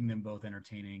making them both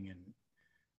entertaining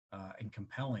and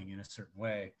compelling in a certain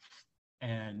way.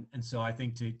 And so I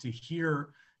think to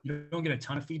hear, you don't get a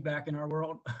ton of feedback in our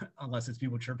world unless it's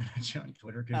people chirping at you on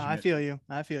Twitter. I feel you.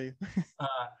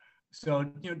 So,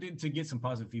 to get some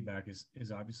positive feedback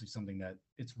is obviously something that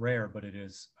it's rare, but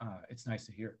it's nice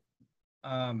to hear.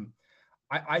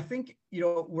 I think,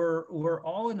 we're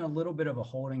all in a little bit of a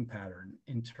holding pattern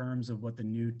in terms of what the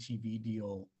new TV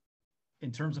deal,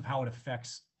 in terms of how it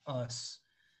affects us,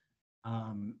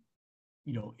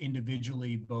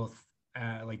 individually, both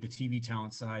like the TV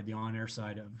talent side, the on-air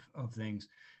side of things,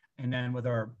 and then with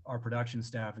our production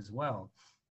staff as well.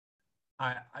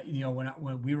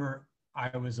 When we were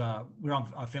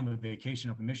on a family vacation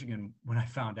up in Michigan when I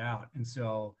found out. And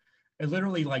so it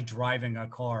literally like driving a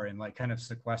car and like kind of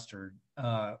sequestered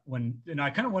and I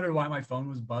kind of wondered why my phone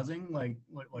was buzzing, like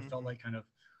what felt like kind of,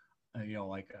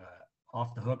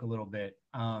 off the hook a little bit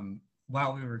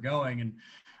while we were going.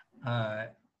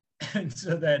 And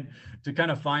so then to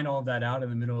kind of find all of that out in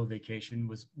the middle of vacation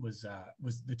was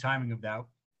the timing of that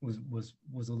was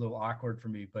a little awkward for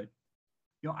me. But,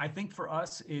 I think for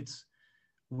us,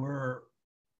 we're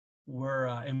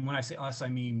and when I say us, I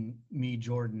mean me,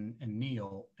 Jordan, and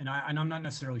Neil. And I'm not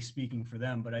necessarily speaking for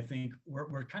them, but I think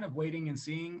we're kind of waiting and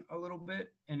seeing a little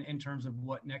bit in terms of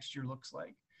what next year looks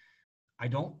like. I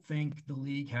don't think the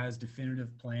league has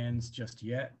definitive plans just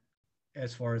yet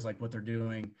as far as like what they're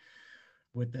doing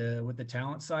with the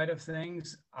talent side of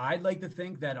things. I'd like to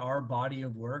think that our body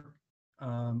of work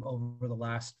over the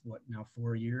last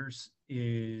 4 years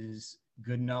is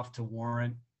good enough to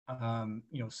warrant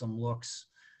some looks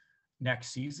next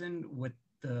season with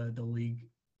the league,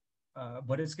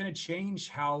 but it's going to change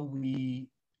how we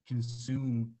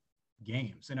consume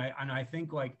games. And I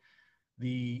think like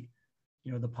the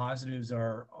positives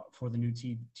are for the new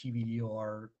TV deal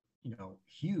are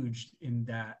huge in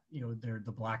that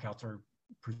the blackouts are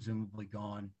presumably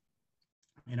gone,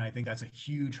 and I think that's a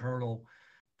huge hurdle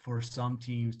for some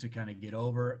teams to kind of get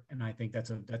over. And I think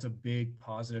that's a big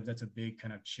positive. That's a big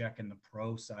kind of check in the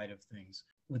pro side of things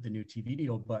with the new TV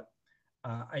deal. But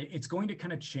it's going to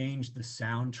kind of change the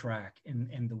soundtrack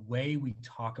and the way we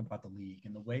talk about the league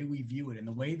and the way we view it, and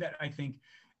the way that I think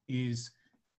is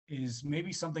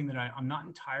maybe something that I'm not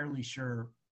entirely sure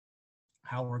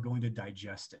how we're going to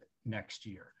digest it next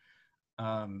year.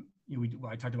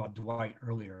 I talked about Dwight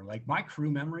earlier. Like my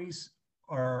Crew memories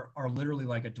are literally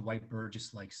like a Dwight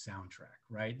Burgess like soundtrack,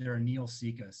 right? They're a Neil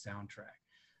Sika soundtrack,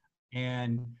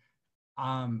 and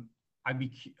I'm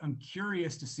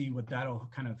curious to see what that'll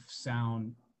kind of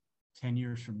sound 10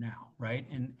 years from now, right?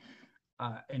 And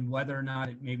and whether or not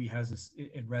it maybe has this,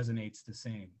 it resonates the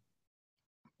same.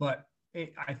 But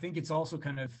I think it's also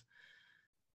kind of,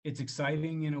 it's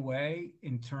exciting in a way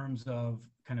in terms of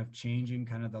kind of changing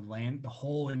kind of the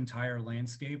whole entire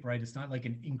landscape, right? It's not like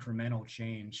an incremental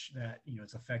change that,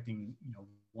 it's affecting,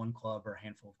 one club or a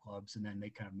handful of clubs, and then they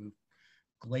kind of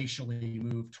glacially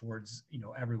move towards,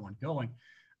 everyone going.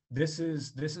 This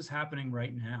is happening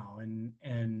right now,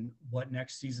 and what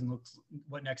next season looks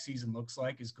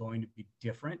like is going to be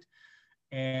different.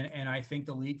 And I think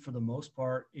the league, for the most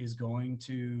part, is going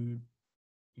to,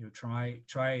 try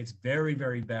its very,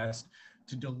 very best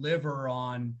to deliver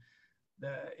on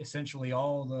essentially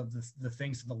all of the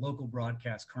things that the local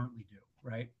broadcasts currently do,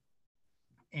 right?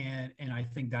 And I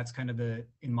think that's kind of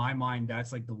in my mind,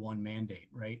 that's like the one mandate,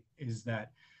 right? Is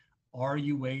that, are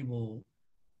you able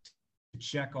to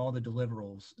check all the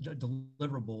deliverables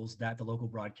that the local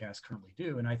broadcasts currently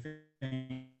do? And I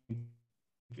think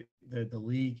the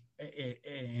league,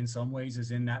 in some ways,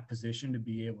 is in that position to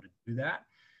be able to do that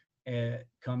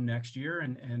come next year,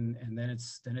 and then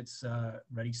it's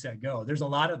ready, set, go. There's a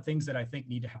lot of things that I think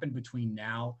need to happen between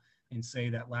now and say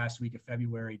that last week of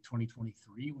February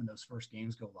 2023, when those first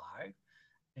games go live.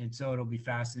 And so it'll be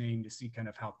fascinating to see kind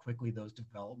of how quickly those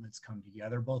developments come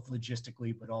together, both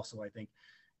logistically, but also I think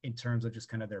in terms of just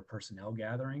kind of their personnel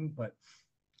gathering. But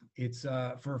it's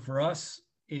for us,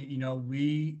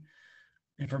 and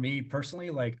for me personally,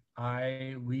 like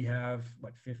we have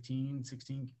 15,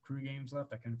 16 crew games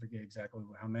left. I kind of forget exactly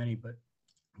how many, but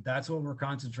that's what we're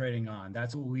concentrating on.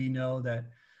 That's what we know,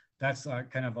 that's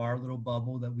kind of our little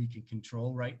bubble that we can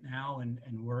control right now. And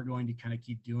we're going to kind of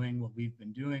keep doing what we've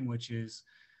been doing, which is,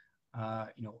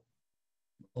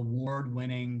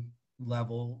 award-winning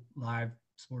level live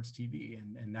sports TV.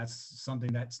 And that's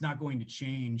something that's not going to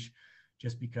change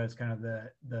just because kind of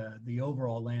the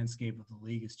overall landscape of the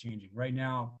league is changing. Right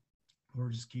now, we're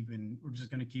just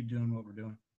going to keep doing what we're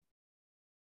doing.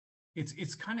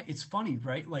 It's funny,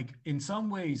 right? Like in some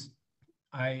ways,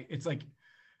 it's like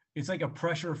a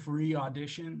pressure-free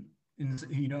audition. And,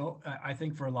 I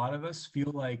think for a lot of us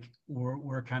feel like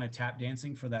we're kind of tap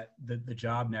dancing for the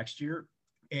job next year.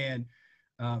 And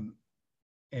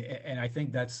I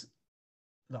think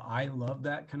I love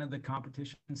that kind of the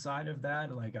competition side of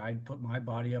that. Like I'd put my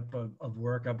body of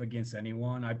work up against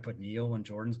anyone. I'd put Neil and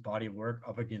Jordan's body of work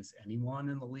up against anyone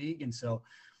in the league. And so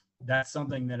that's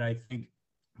something that I think,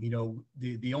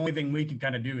 the only thing we can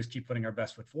kind of do is keep putting our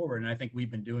best foot forward. And I think we've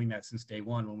been doing that since day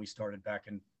one when we started back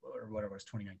in, or whatever it was,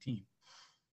 2019.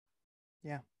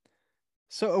 Yeah.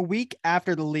 So a week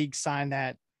after the league signed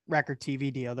that record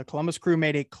TV deal, the Columbus Crew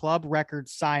made a club record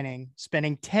signing,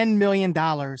 spending $10 million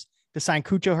to sign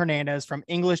Cucho Hernandez from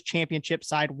English Championship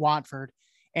side Watford,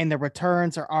 and the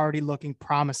returns are already looking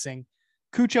promising.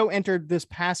 Cucho entered this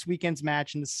past weekend's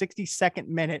match in the 62nd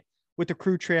minute with the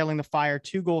Crew trailing the Fire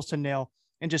 2-0.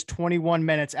 In just 21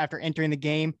 minutes after entering the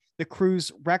game, the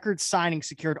Crew's record signing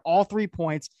secured all 3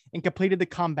 points and completed the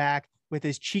comeback with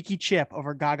his cheeky chip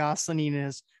over Gaga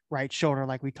Slanina's right shoulder,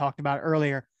 like we talked about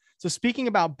earlier. So speaking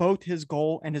about both his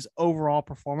goal and his overall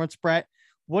performance, Brett,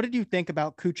 what did you think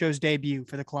about Cucho's debut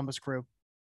for the Columbus Crew?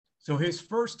 So his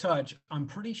first touch, I'm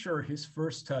pretty sure his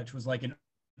first touch was like an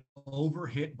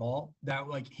overhit ball that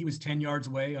like he was 10 yards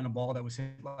away on a ball that was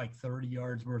hit like 30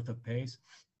 yards worth of pace.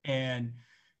 And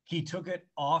he took it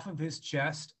off of his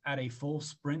chest at a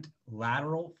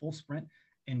lateral full sprint,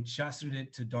 and chested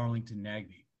it to Darlington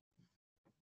Nagbe.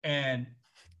 And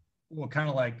what kind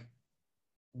of like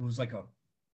was like a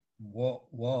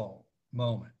whoa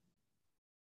moment.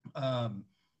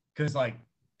 Because like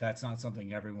that's not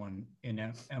something everyone in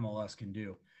MLS can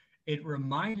do. It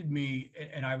reminded me,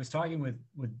 and I was talking with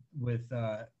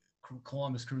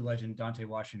Columbus Crew legend Dante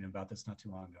Washington about this not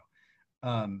too long ago.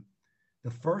 The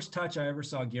first touch I ever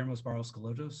saw Guillermo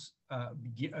Sparrow-Schelotto's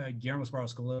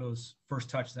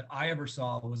first touch that I ever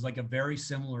saw was like a very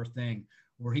similar thing,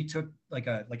 where he took like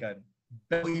a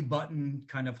belly button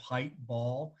kind of height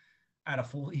ball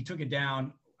he took it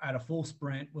down at a full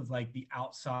sprint with like the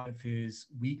outside of his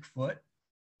weak foot,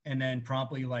 and then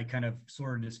promptly like kind of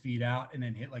sorted his feet out and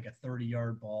then hit like a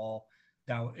 30-yard ball.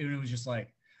 It was just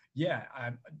like, yeah,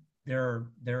 there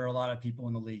are a lot of people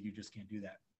in the league who just can't do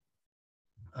that.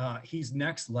 He's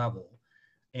next level.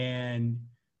 And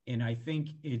I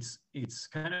think it's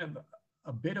kind of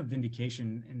a bit of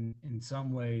vindication in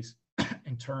some ways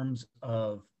in terms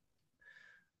of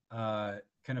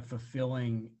kind of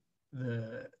fulfilling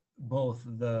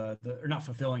or not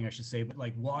fulfilling, I should say, but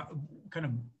like kind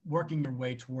of working your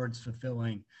way towards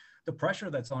fulfilling the pressure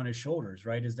that's on his shoulders,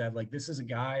 right? Is that like, this is a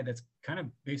guy that's kind of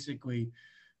basically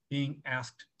being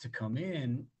asked to come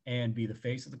in and be the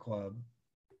face of the club,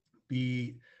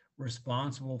 be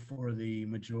responsible for the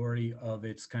majority of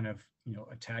its kind of,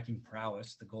 attacking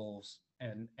prowess, the goals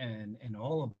and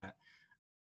all of that.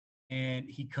 And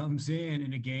he comes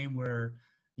in a game where,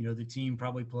 the team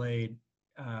probably played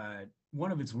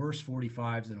one of its worst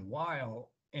 45s in a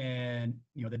while. And,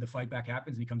 then the fight back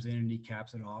happens and he comes in and he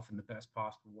caps it off in the best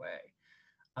possible way.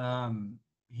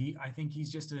 I think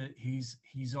he's just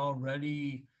he's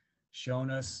already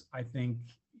shown us, I think,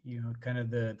 kind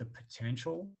of the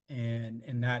potential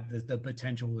and that the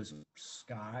potential is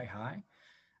sky high.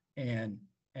 And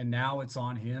now it's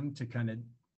on him to kind of,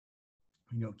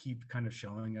 keep kind of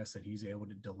showing us that he's able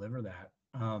to deliver that.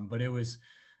 But it was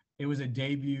a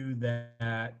debut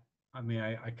that, I mean,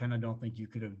 I kind of don't think you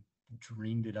could have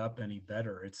dreamed it up any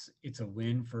better. It's a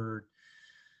win for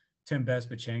Tim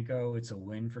Bezbatchenko. It's a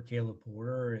win for Caleb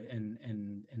Porter,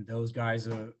 and those guys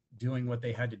are doing what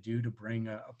they had to do to bring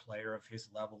a player of his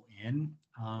level in.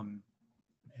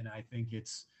 And I think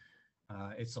it's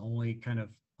only kind of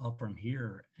up from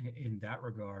here in that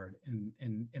regard.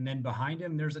 And then behind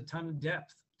him, there's a ton of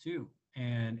depth too.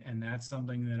 And that's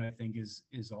something that I think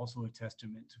is also a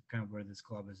testament to kind of where this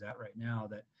club is at right now,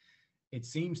 that it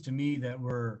seems to me that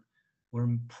we're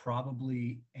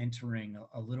probably entering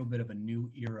a little bit of a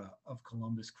new era of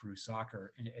Columbus Crew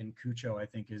soccer. And Cucho, I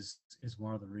think, is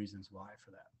one of the reasons why for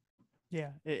that.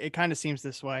 Yeah, it kind of seems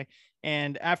this way.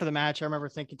 And after the match, I remember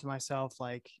thinking to myself,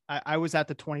 like, I was at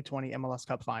the 2020 MLS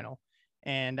Cup final,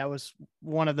 and that was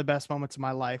one of the best moments of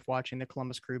my life, watching the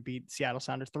Columbus Crew beat Seattle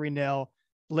Sounders 3-0,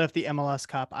 lift the MLS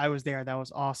Cup. I was there. That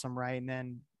was awesome, right? And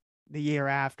then the year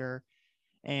after,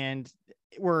 and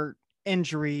we're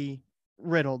injury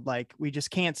riddled. Like, we just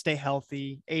can't stay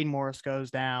healthy. Aiden Morris goes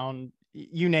down.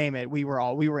 You name it. We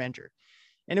were injured.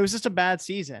 And it was just a bad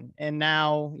season. And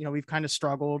now, we've kind of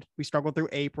struggled. We struggled through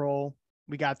April.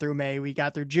 We got through May. We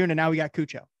got through June. And now we got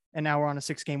Cucho. And now we're on a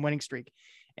 6-game winning streak.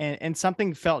 And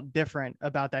something felt different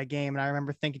about that game. And I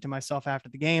remember thinking to myself after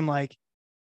the game, like,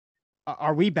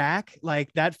 are we back?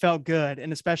 Like, that felt good.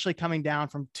 And especially coming down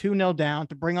from 2-0 down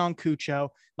to bring on Cucho.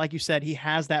 Like you said, he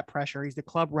has that pressure. He's the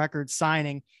club record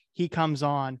signing. He comes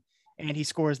on and he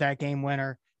scores that game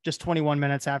winner just 21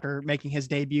 minutes after making his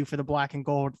debut for the black and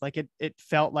gold. Like, it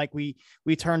felt like we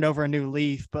turned over a new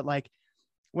leaf. But like,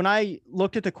 when I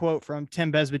looked at the quote from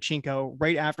Tim Bezbatchenko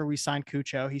right after we signed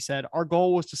Cucho, he said, "Our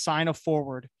goal was to sign a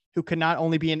forward who could not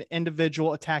only be an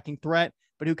individual attacking threat,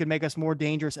 but who could make us more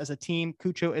dangerous as a team.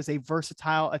 Cucho is a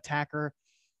versatile attacker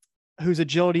whose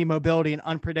agility, mobility, and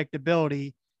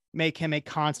unpredictability make him a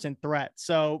constant threat."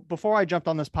 So before I jumped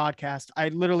on this podcast, I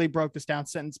literally broke this down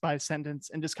sentence by sentence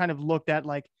and just kind of looked at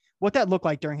like what that looked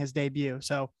like during his debut.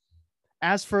 So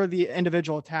as for the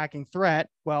individual attacking threat,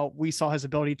 well, we saw his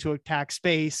ability to attack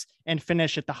space and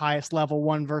finish at the highest level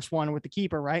 1v1 with the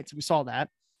keeper, right? So we saw that.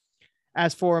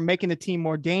 As for making the team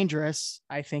more dangerous,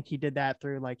 I think he did that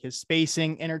through like his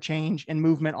spacing, interchange, and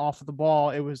movement off of the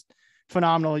ball. It was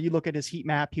phenomenal. You look at his heat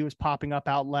map, he was popping up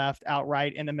out left, out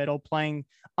right, in the middle, playing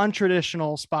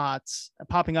untraditional spots,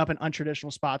 popping up in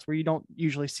untraditional spots where you don't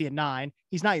usually see a 9.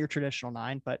 He's not your traditional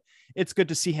 9, but it's good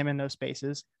to see him in those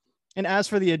spaces. And as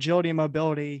for the agility and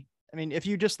mobility, I mean, if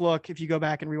you go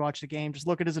back and rewatch the game, just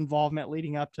look at his involvement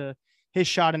leading up to his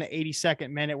shot in the 82nd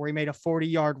minute where he made a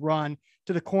 40-yard run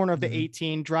to the corner of the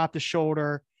 18, dropped his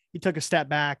shoulder. He took a step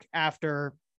back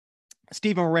after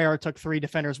Steven Herrera took 3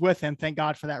 defenders with him. Thank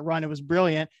God for that run. It was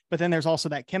brilliant. But then there's also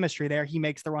that chemistry there. He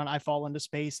makes the run. I fall into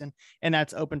space and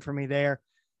that's open for me there.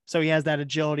 So he has that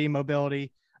agility,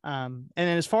 mobility. And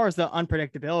then as far as the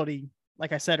unpredictability,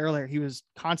 like I said earlier, he was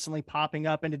constantly popping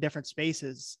up into different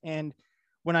spaces. And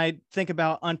when I think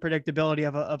about unpredictability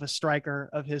of a striker,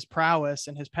 of his prowess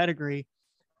and his pedigree,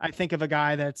 I think of a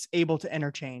guy that's able to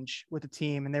interchange with the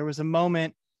team. And there was a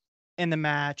moment in the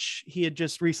match, he had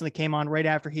just recently came on right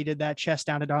after he did that chest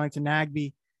down to Darlington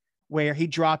Nagbe, where he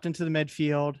dropped into the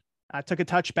midfield, took a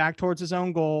touch back towards his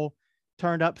own goal,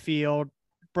 turned upfield,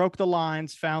 broke the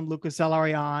lines, found Lucas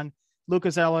Zelarayan.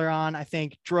 Lucas Zelarayan, I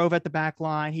think, drove at the back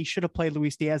line. He should have played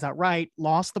Luis Diaz outright,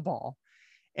 lost the ball.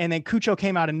 And then Cucho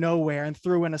came out of nowhere and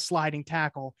threw in a sliding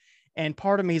tackle. And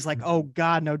part of me is like, oh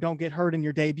God, no, don't get hurt in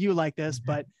your debut like this.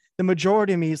 But the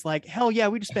majority of me is like, hell yeah,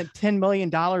 we just spent $10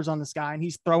 million on this guy and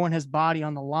he's throwing his body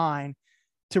on the line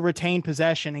to retain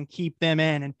possession and keep them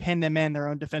in and pin them in their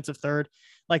own defensive third.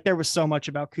 Like, there was so much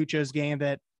about Cucho's game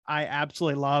that I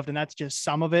absolutely loved. And that's just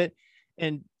some of it.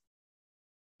 And,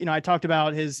 I talked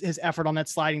about his effort on that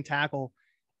sliding tackle.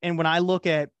 And when I look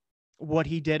at what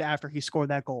he did after he scored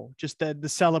that goal, just the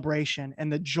celebration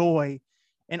and the joy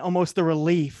and almost the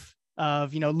relief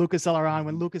of, Lucas Zelarayan,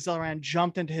 when Lucas Zelarayan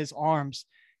jumped into his arms,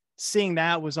 seeing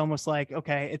that was almost like,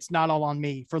 okay, it's not all on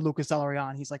me for Lucas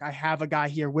Zelarayan. He's like, I have a guy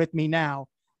here with me now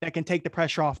that can take the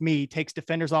pressure off me, takes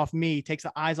defenders off me, takes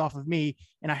the eyes off of me,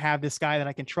 and I have this guy that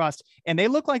I can trust. And they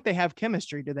look like they have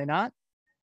chemistry, do they not?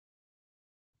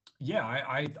 Yeah,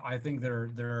 I think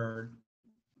they're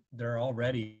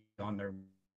already on their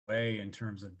way in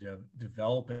terms of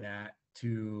developing that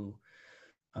to,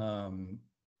 I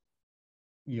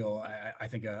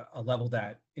think a level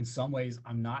that in some ways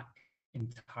I'm not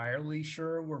entirely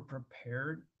sure we're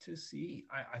prepared to see.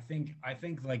 I think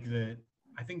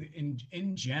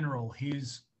in general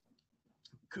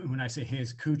when I say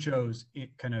Cucho's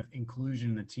kind of inclusion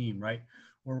in the team, right?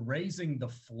 We're raising the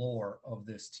floor of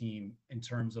this team in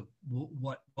terms of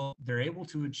what they're able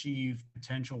to achieve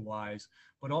potential wise,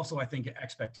 but also I think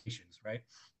expectations, right?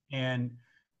 And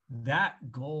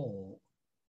that goal,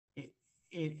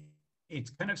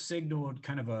 it's kind of signaled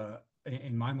kind of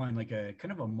in my mind, like a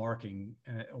kind of a marking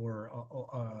or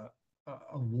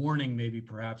a warning, maybe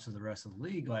perhaps to the rest of the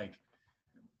league, like,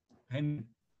 hey,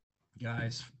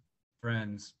 guys,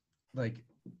 friends, like,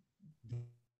 the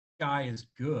guy is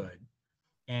good,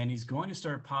 and he's going to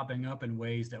start popping up in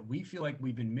ways that we feel like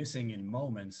we've been missing in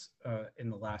moments in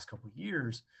the last couple of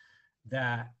years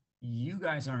that you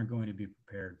guys aren't going to be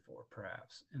prepared for,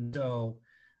 perhaps. And so,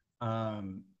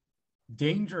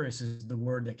 dangerous is the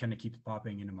word that kind of keeps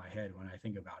popping into my head when I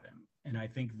think about him. And I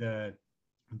think the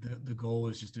goal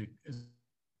is just a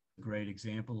great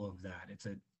example of that. It's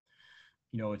a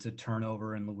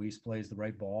turnover and Luis plays the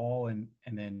right ball and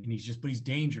but he's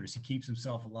dangerous. He keeps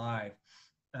himself alive.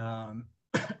 And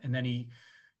then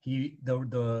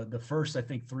the first, I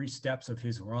think, 3 steps of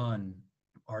his run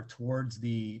are towards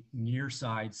the near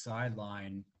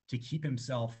sideline to keep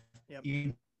himself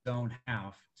in zone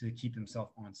half, to keep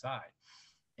himself on side.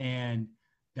 And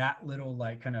that little,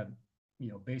 like, kind of,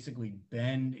 basically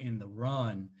bend in the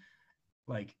run,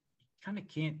 like, kind of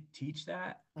can't teach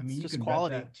that. I mean, you can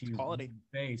quality. That to quality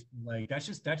face. Like, that's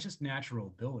just natural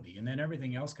ability. And then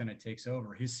everything else kind of takes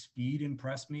over. His speed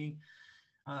impressed me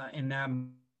in that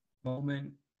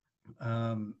moment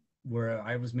where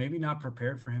I was maybe not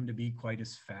prepared for him to be quite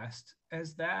as fast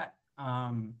as that.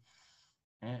 And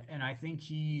I think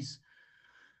he's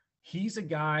a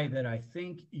guy that I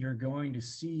think you're going to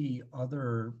see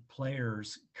other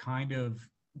players kind of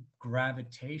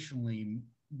gravitationally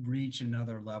reach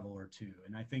another level or two.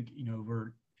 And I think,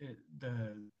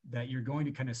 that you're going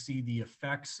to kind of see the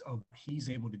effects of what he's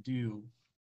able to do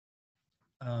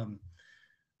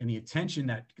and the attention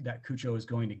that Cucho is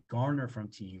going to garner from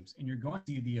teams. And you're going to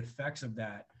see the effects of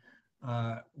that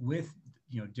with,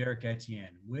 Derek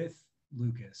Etienne, with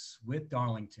Lucas, with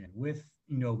Darlington, with,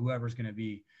 whoever's going to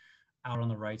be out on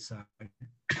the right side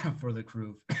for the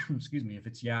crew. Excuse me, if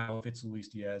it's Yao, if it's Luis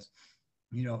Diaz,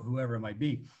 whoever it might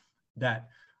be, that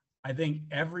I think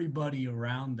everybody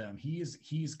around them,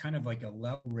 he's kind of like a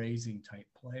level raising type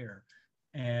player.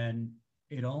 And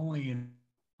it only in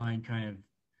mind kind of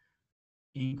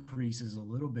increases a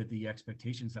little bit the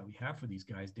expectations that we have for these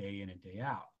guys day in and day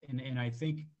out. And I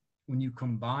think when you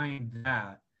combine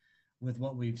that with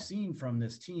what we've seen from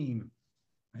this team,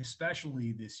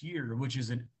 especially this year, which is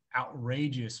an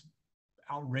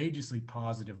outrageously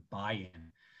positive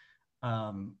buy-in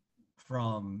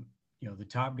from the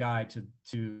top guy to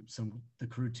the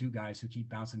crew 2 guys who keep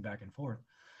bouncing back and forth.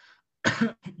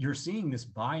 You're seeing this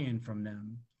buy-in from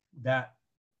them that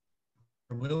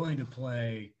are willing to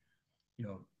play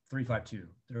 3-5-2.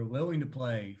 They're willing to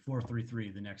play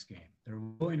 4-3-3 the next game. They're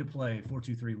willing to play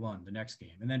 4-2-3-1 the next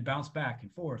game, and then bounce back and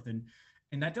forth. And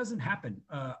that doesn't happen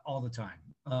all the time.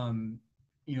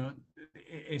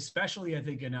 Especially I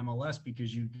think in MLS,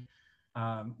 because you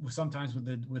sometimes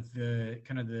with the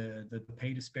kind of the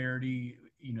pay disparity,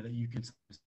 that you can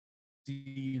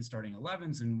see in starting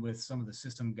 11s, and with some of the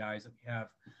system guys that we have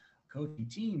coaching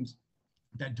teams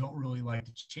that don't really like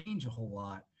to change a whole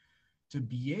lot, to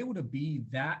be able to be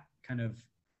that kind of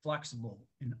flexible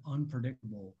and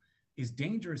unpredictable is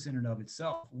dangerous in and of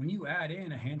itself. When you add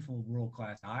in a handful of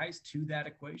world-class guys to that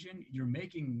equation, you're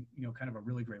making, kind of a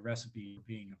really great recipe of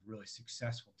being a really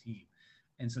successful team.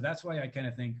 And so that's why I kind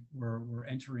of think we're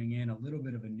entering in a little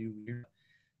bit of a new year,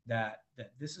 that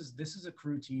this is a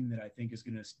crew team that I think is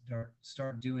going to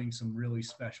start doing some really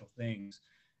special things.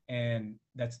 And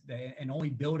and only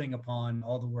building upon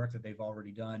all the work that they've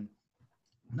already done,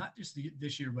 not just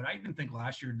this year, but I even think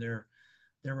last year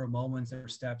there were moments, there were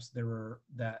steps, there were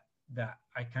that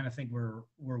I kind of think were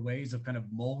ways of kind of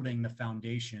molding the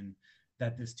foundation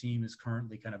that this team is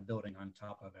currently kind of building on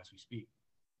top of as we speak.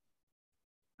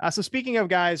 So speaking of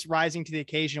guys rising to the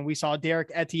occasion, we saw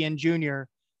Derek Etienne Jr.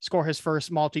 score his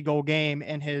first multi-goal game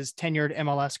in his tenured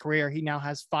MLS career. He now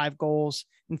has 5 goals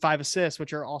and 5 assists,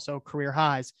 which are also career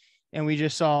highs. And we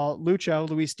just saw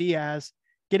Luis Diaz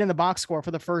get in the box score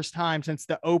for the first time since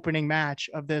the opening match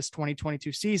of this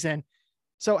 2022 season.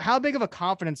 So how big of a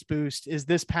confidence boost is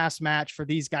this past match for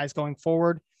these guys going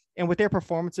forward? And with their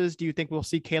performances, do you think we'll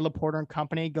see Caleb Porter and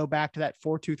company go back to that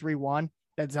 4-2-3-1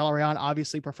 that Zelarayan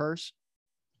obviously prefers?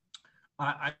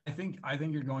 I think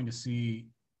you're going to see,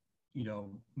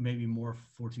 maybe more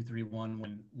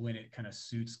 4-2-3-1 when it kind of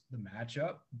suits the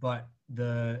matchup. But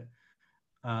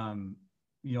I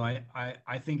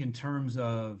think in terms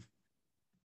of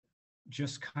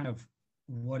just kind of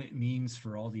what it means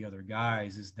for all the other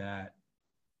guys is that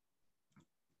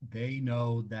they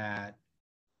know that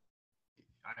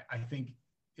I think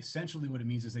essentially what it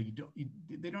means is that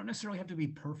they don't necessarily have to be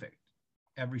perfect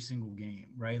every single game,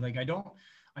 right? Like I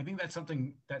think that's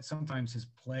something that sometimes has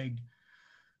plagued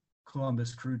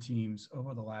Columbus Crew teams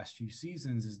over the last few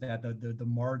seasons, is that the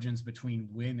margins between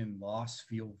win and loss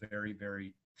feel very,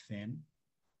 very thin.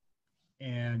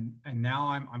 And now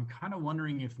I'm kind of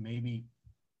wondering if maybe,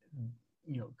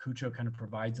 Cucho kind of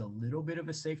provides a little bit of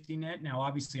a safety net. Now,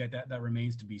 obviously that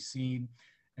remains to be seen.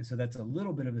 And so that's a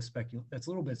little bit of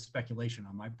speculation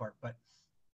on my part, but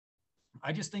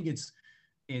I just think it's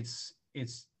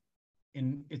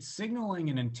signaling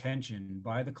an intention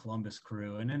by the Columbus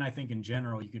Crew. And then I think in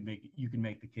general, you can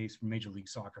make the case for Major League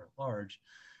Soccer at large.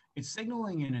 It's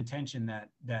signaling an intention that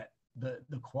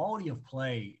the quality of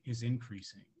play is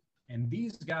increasing. And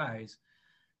these guys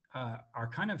are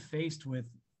kind of faced with,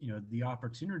 the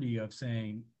opportunity of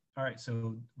saying, all right,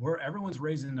 so everyone's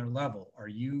raising their level. Are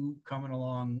you coming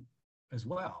along as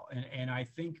well? And I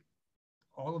think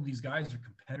all of these guys are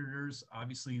competitors.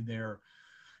 Obviously, they're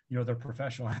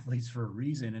professional athletes for a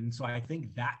reason. And so I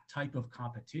think that type of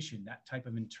competition, that type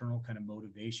of internal kind of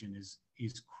motivation is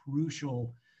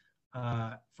crucial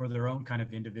for their own kind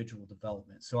of individual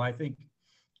development. So I think,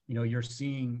 you're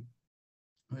seeing,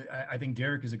 I think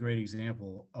Derek is a great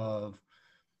example of,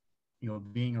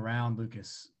 being around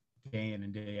Lucas day in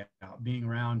and day out, being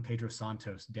around Pedro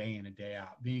Santos day in and day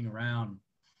out, being around,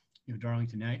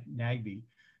 Darlington Nagbe,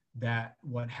 that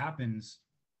what happens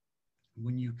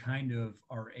when you kind of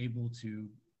are able to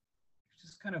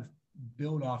just kind of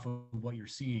build off of what you're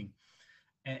seeing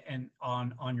and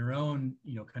on your own,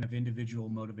 kind of individual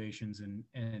motivations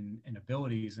and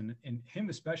abilities, and him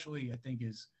especially, I think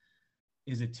is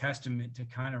a testament to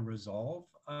kind of resolve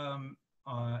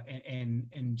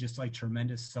and just like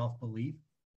tremendous self-belief.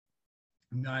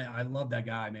 I love that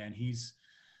guy, man. He's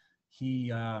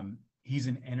an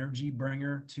energy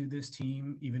bringer to this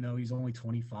team, even though he's only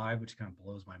 25, which kind of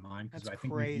blows my mind because I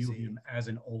think we view him as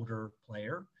an older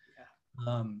player.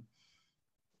 Yeah.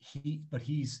 But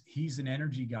he's an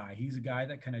energy guy. He's a guy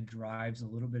that kind of drives a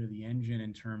little bit of the engine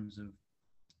in terms of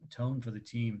tone for the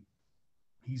team.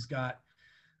 He's got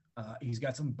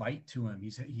some bite to him.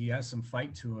 He has some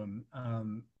fight to him.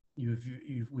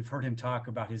 We've heard him talk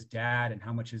about his dad and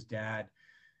how much his dad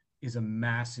is a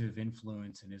massive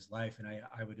influence in his life. And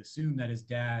I would assume that his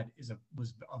dad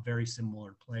was a very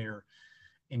similar player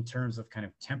in terms of kind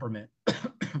of temperament,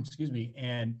 excuse me.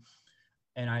 And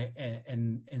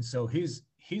so his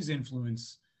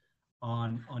influence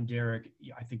on Derek,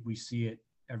 I think we see it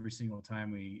every single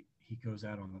time he goes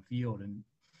out on the field. And,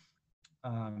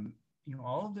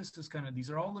 all of this is kind of, these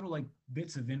are all little like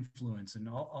bits of influence, and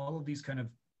all of these kind of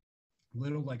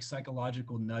little like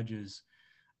psychological nudges,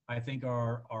 I think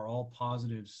are all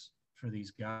positives for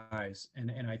these guys.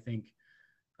 And I think,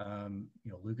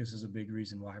 Lucas is a big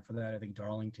reason why for that. I think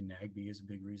Darlington Nagbe is a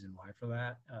big reason why for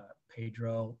that.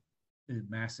 Pedro is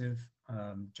massive.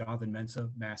 Jonathan Mensah,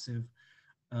 massive.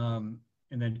 And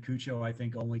then Cucho, I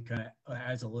think, only kind of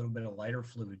adds a little bit of lighter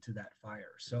fluid to that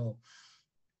fire. So,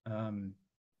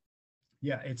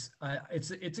 yeah, it's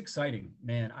exciting,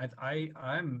 man.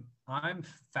 I'm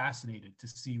fascinated to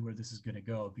see where this is going to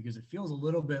go, because it feels a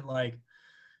little bit like,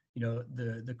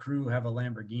 the Crew have a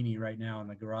Lamborghini right now in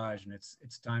the garage, and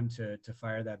it's time to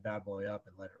fire that bad boy up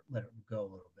and let it go a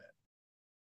little bit.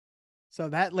 So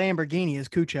that Lamborghini is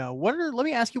Cucho. Let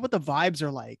me ask you what the vibes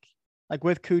are like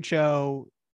with Cucho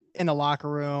in the locker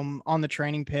room, on the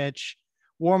training pitch,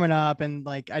 warming up. And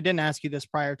like, I didn't ask you this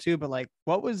prior to, but like,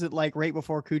 what was it like right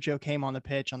before Cucho came on the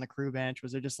pitch on the Crew bench?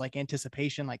 Was it just like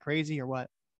anticipation like crazy, or what?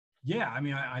 Yeah. I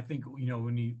mean, I think,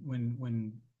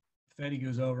 when Fetty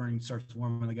goes over and starts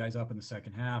warming the guys up in the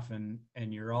second half, and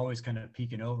you're always kind of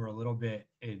peeking over a little bit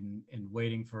and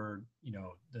waiting for,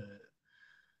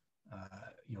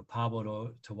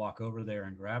 Pablo to walk over there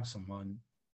and grab someone.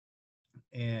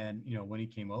 And, when he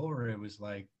came over, it was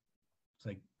like,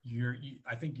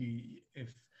 I think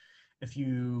if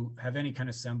you have any kind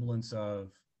of semblance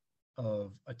of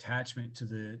attachment to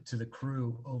the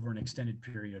crew over an extended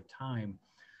period of time,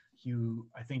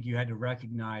 I think you had to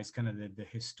recognize kind of the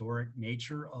historic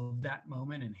nature of that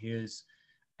moment and his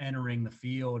entering the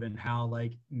field, and how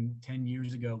like 10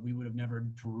 years ago we would have never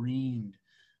dreamed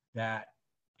that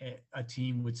a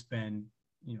team would spend,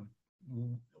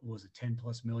 was it 10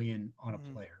 plus million on a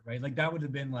player, right? Like that would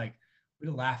have been like, we'd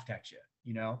have laughed at you.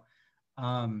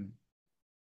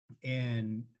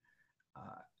 And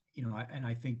and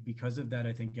I think because of that,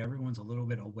 I think everyone's a little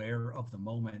bit aware of the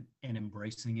moment and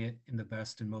embracing it in the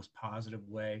best and most positive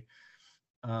way.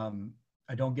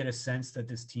 I don't get a sense that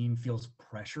this team feels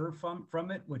pressure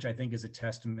from it, which I think is a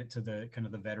testament to the kind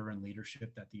of the veteran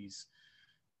leadership that these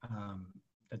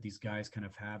guys kind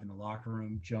of have in the locker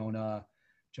room. Jonah,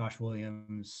 Josh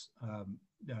Williams,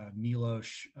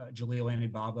 Milos, Jaleel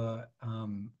Anibaba.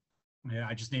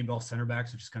 I just named all center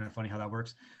backs, which is kind of funny how that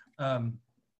works.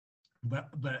 But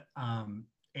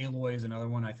Aloy is another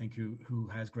one I think who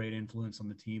has great influence on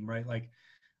the team, right? Like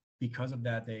because of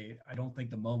that, I don't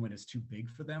think the moment is too big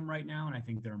for them right now, and I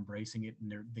think they're embracing it,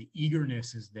 and the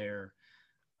eagerness is there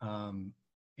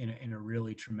in a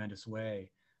really tremendous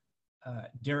way.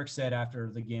 Derek said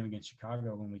after the game against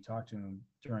Chicago, when we talked to him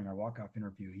during our walk-off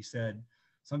interview, he said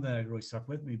something that really stuck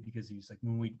with me, because he's like,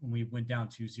 when we went down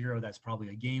 2-0, that's probably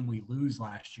a game we lose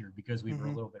last year because we were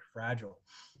a little bit fragile.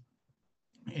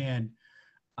 And,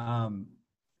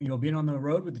 being on the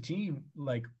road with the team,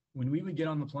 like when we would get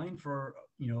on the plane for,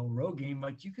 a road game,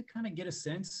 like you could kind of get a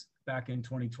sense back in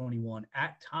 2021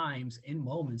 at times in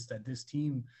moments that this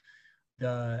team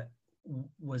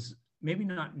was maybe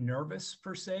not nervous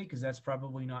per se, because that's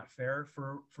probably not fair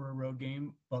for a road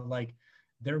game, but like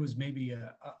there was maybe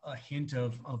a hint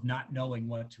of not knowing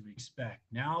what to expect.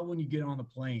 Now, when you get on the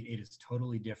plane, it is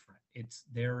totally different. It's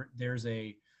there's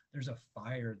a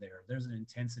fire there. There's an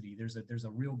intensity. There's a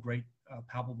real great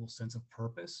palpable sense of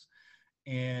purpose,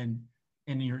 and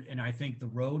I think the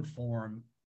road form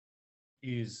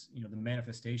is the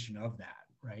manifestation of that,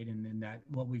 right? And then that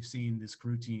what we've seen this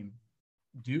crew team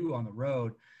do on the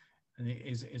road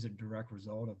is a direct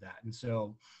result of that. And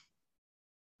so,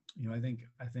 I think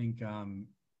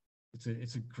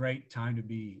it's a great time to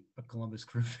be a Columbus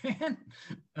Crew fan,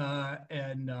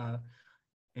 and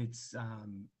it's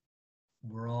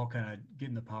we're all kind of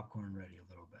getting the popcorn ready a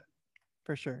little bit.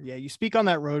 For sure. Yeah. You speak on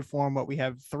that road form. What we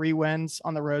have 3 wins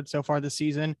on the road so far this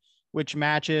season, which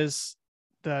matches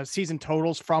the season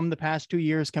totals from the past 2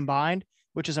 years combined,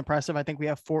 which is impressive. I think we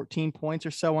have 14 points or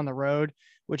so on the road,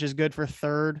 which is good for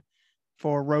third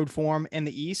for road form in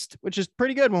the East, which is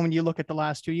pretty good when you look at the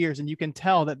last 2 years. And you can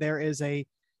tell that there is a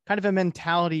kind of a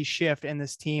mentality shift in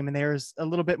this team. And there's a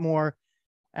little bit more,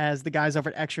 as the guys over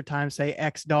at Extra Time say,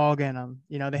 X-Dog in them.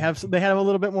 They have a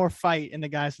little bit more fight in the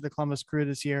guys for the Columbus Crew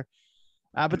this year.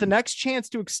 But the next chance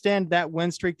to extend that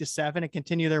win streak to 7 and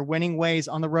continue their winning ways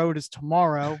on the road is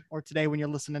tomorrow, or today when you're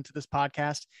listening to this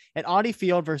podcast, at Audi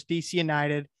Field versus DC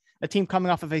United, a team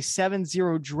coming off of a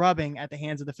 7-0 drubbing at the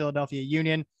hands of the Philadelphia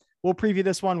Union. We'll preview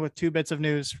this one with 2 bits of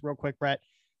news real quick, Brett.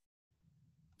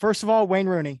 First of all, Wayne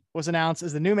Rooney was announced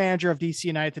as the new manager of DC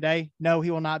United today. No, he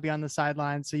will not be on the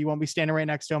sidelines, so you won't be standing right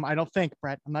next to him. I don't think,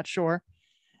 Brett. I'm not sure,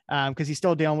 because he's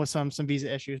still dealing with some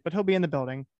visa issues, but he'll be in the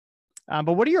building.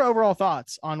 But what are your overall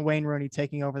thoughts on Wayne Rooney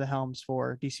taking over the helms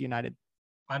for DC United?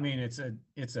 I mean, it's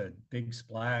a big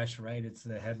splash, right? It's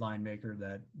the headline maker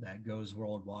that goes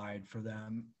worldwide for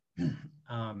them.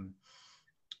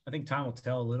 I think time will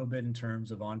tell a little bit in terms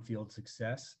of on-field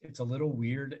success. It's a little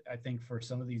weird, I think, for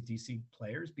some of these DC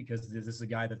players, because this is a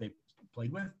guy that they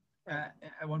played with at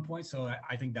one point. So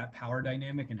I think that power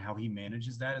dynamic and how he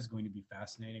manages that is going to be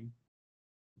fascinating.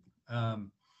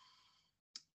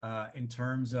 In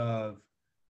terms of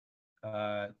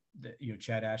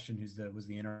Chad Ashton, was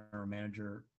the interim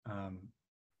manager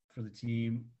for the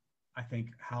team, I think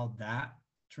how that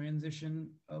transition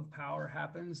of power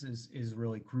happens is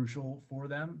really crucial for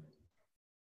them.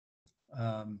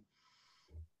 And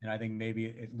I think maybe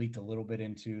it leaked a little bit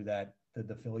into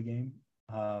the Philly game,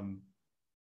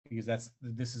 because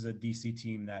this is a DC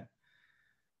team that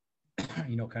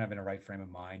kind of in a right frame of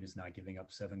mind is not giving up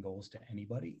 7 goals to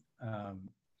anybody.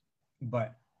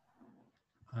 But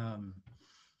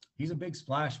he's a big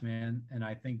splash, man. And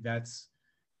I think that's,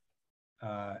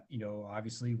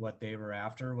 obviously what they were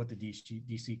after, what the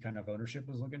DC kind of ownership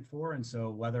was looking for. And so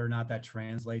whether or not that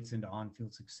translates into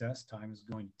on-field success, time is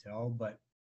going to tell. But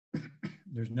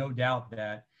there's no doubt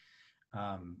that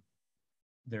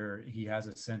he has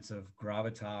a sense of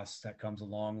gravitas that comes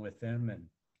along with him. And,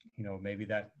 maybe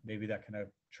that kind of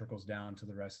trickles down to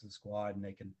the rest of the squad, and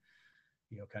they can,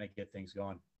 kind of get things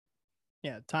going.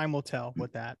 Yeah, time will tell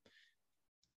with that.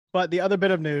 But the other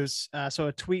bit of news, so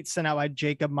a tweet sent out by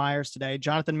Jacob Myers today.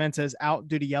 Jonathan Mensah is out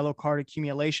due to yellow card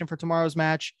accumulation for tomorrow's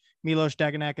match. Milos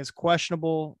Degenek is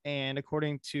questionable. And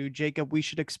according to Jacob, we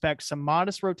should expect some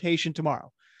modest rotation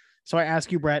tomorrow. So I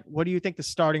ask you, Brett, what do you think the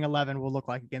starting 11 will look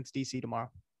like against DC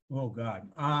tomorrow? Oh, God.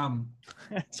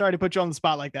 Sorry to put you on the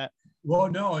spot like that. Well,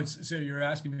 no, so you're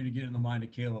asking me to get in the mind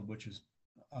of Caleb, which is,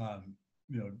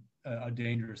 a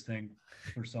dangerous thing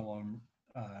for someone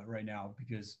right now,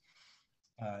 because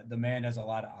the man has a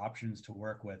lot of options to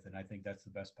work with, and I think that's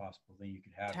the best possible thing you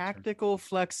could have. Tactical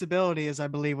flexibility is, I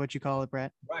believe, what you call it,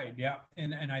 Brett. Right. Yeah.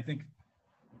 And I think,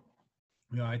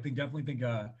 definitely think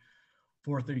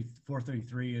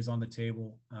 433 is on the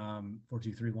table.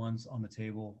 4231's on the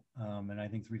table. And I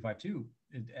think 352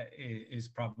 is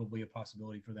probably a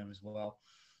possibility for them as well.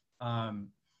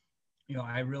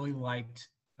 I really liked,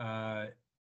 what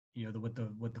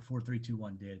the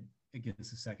 4-3-2-1 did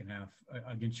against the second half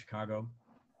against Chicago.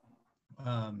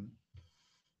 That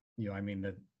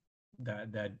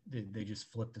they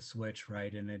just flipped the switch,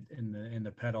 right, and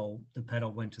the pedal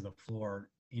went to the floor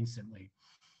instantly.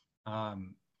 I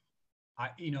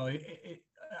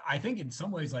think in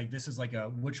some ways, like, this is like a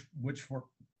which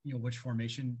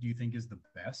formation do you think is the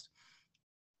best?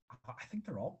 I think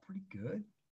they're all pretty good.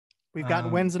 We've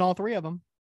gotten wins in all three of them.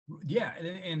 Yeah,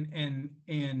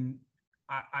 and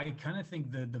I kind of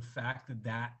think the fact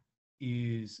that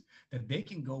they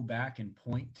can go back and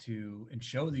point to and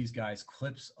show these guys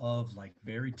clips of like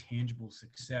very tangible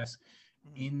success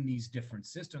in these different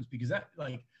systems, because that,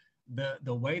 like,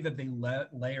 the way that they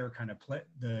layer kind of play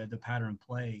the pattern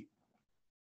play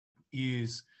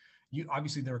is,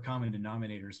 obviously there are common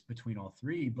denominators between all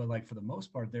three, but like for the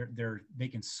most part they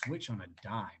can switch on a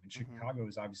dime, and Chicago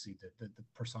is obviously the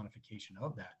personification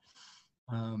of that.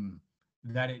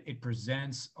 That it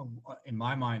presents in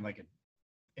my mind like a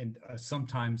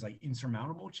sometimes like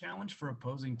insurmountable challenge for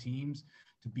opposing teams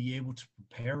to be able to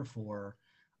prepare for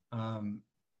a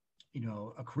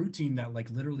crew team that, like,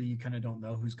 literally you kind of don't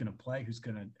know who's going to play,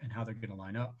 and how they're going to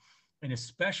line up. And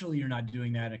especially you're not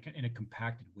doing that in a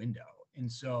compacted window.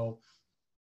 And so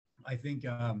I think,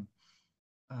 4-2-3-1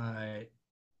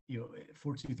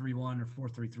 or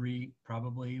 4-3-3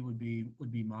 probably would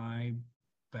be my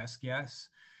best guess.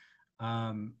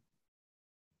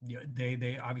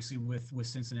 They obviously with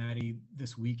Cincinnati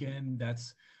this weekend,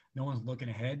 that's, no one's looking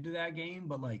ahead to that game,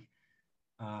 but like,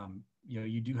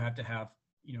 you do have to have,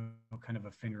 kind of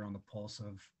a finger on the pulse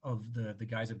of the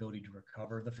guy's ability to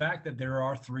recover. The fact that there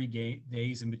are 3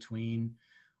 days in between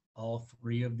all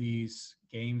 3 of these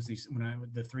games,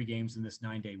 the 3 games in this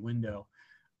 9-day window,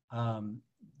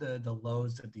 the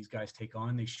loads that these guys take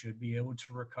on, they should be able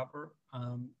to recover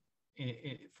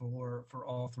for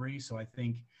all 3. So I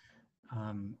think,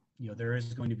 there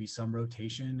is going to be some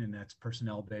rotation, and that's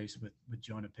personnel based with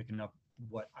Jonah picking up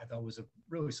what I thought was a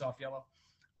really soft yellow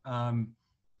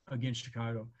against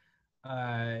Chicago.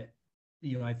 I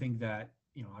think that,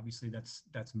 obviously that's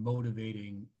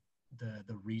motivating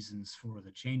the reasons for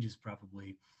the changes,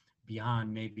 probably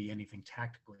beyond maybe anything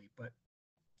tactically, but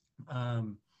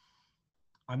I'm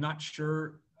not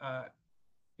sure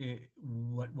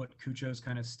what Cucho's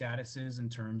kind of status is in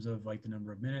terms of like the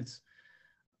number of minutes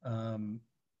and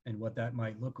what that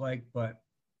might look like. But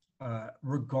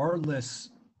regardless,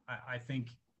 I think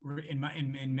in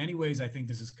many ways, I think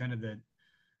this is kind of the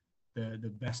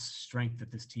best strength that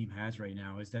this team has right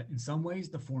now, is that in some ways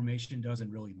the formation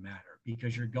doesn't really matter,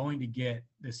 because you're going to get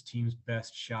this team's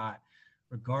best shot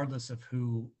regardless of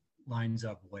who lines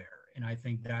up where. And I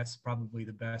think that's probably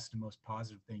the best and most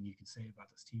positive thing you can say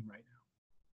about this team right now.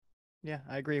 Yeah,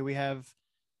 I agree. We have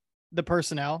the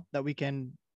personnel that we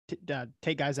can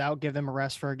take guys out, give them a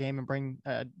rest for a game, and bring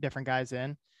different guys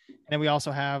in. And then we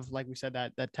also have, like we said,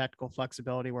 that tactical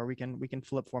flexibility where we can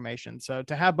flip formation. So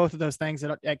to have both of those things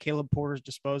at Caleb Porter's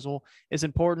disposal is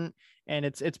important. And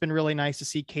it's been really nice to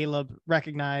see Caleb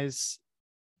recognize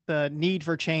the need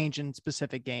for change in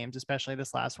specific games, especially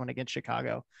this last one against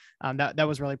Chicago. That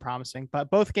was really promising. But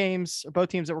both teams that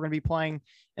we're going to be playing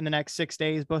in the next 6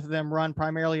 days, both of them run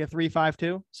primarily a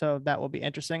 3-5-2. So that will be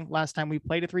interesting. Last time we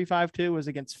played a 3-5-2 was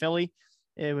against Philly.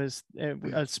 It was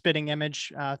a spitting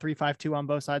image, 3-5-2 on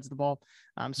both sides of the ball.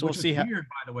 So we'll see. Weird,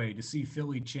 by the way, to see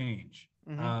Philly change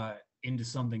into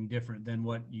something different than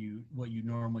what you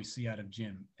normally see out of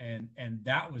Jim, and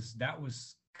that was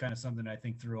kind of something I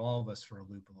think threw all of us for a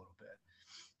loop a little bit.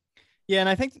 Yeah, and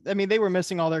I mean they were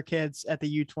missing all their kids at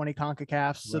the U20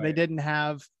 CONCACAF, so They didn't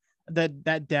have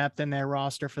that depth in their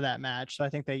roster for that match. So I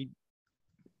think they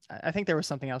I think there was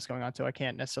something else going on too. I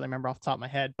can't necessarily remember off the top of my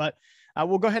head, but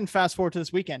we'll go ahead and fast forward to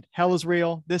this weekend. Hell is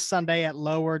Real this Sunday at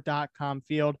lower.com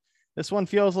field. This one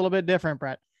feels a little bit different,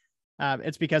 Brett.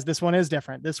 It's because this one is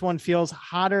different. This one feels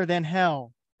hotter than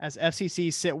hell as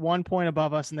FCC sit 1 point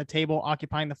above us in the table,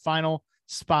 occupying the final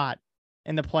spot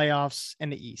in the playoffs in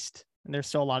the East. And there's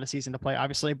still a lot of season to play,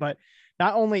 obviously, but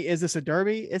not only is this a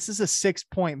derby, this is a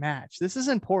 6-point match. This is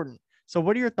important. So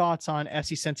what are your thoughts on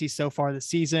FC Cincy so far this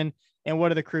season? And what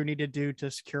do the crew need to do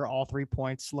to secure all 3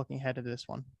 points looking ahead to this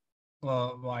one?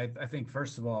 Well, I think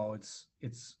first of all, it's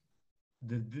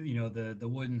the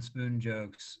wooden spoon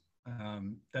jokes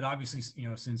that obviously,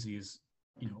 Cincy is,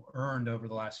 earned over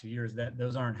the last few years, that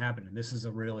those aren't happening. This is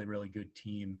a really, really good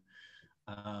team.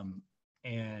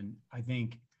 And I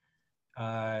think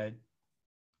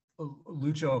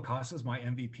Lucho Acosta is my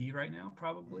MVP right now,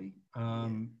 probably.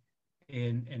 And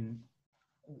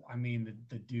I mean,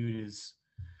 the dude's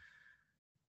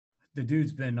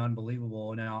been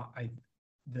unbelievable. Now,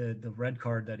 the red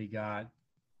card that he got,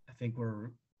 I think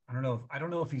I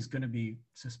don't know if he's going to be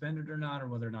suspended or not, or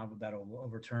whether or not that'll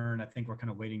overturn. I think we're kind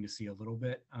of waiting to see a little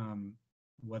bit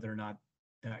whether or not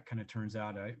that kind of turns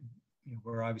out.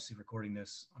 We're obviously recording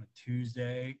this on a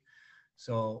Tuesday,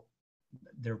 so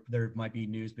there might be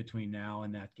news between now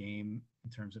and that game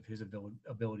in terms of his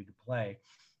ability to play,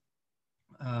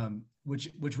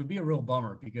 which would be a real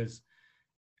bummer because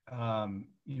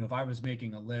if I was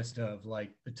making a list of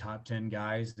like the top 10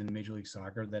 guys in Major League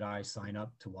Soccer that I sign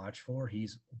up to watch for,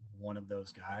 he's one of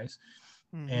those guys.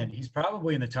 Mm-hmm. And he's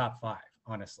probably in the top 5,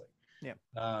 honestly. Yeah.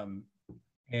 But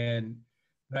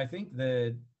I think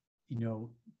that,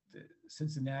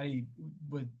 Cincinnati,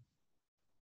 with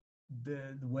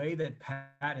the way that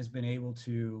Pat has been able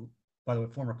to, by the way,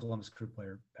 former Columbus Crew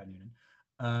player, Pat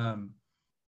Noonan,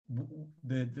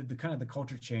 the kind of the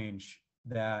culture change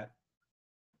that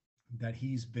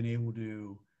he's been able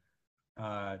to,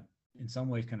 in some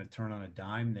ways, kind of turn on a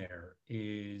dime there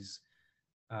is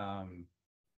some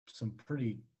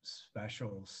pretty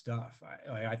special stuff.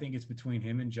 I think it's between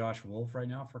him and Josh Wolf right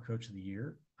now for Coach of the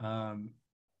Year.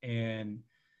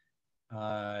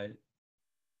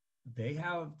 They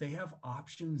have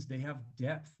options. They have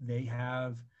depth. They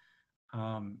have,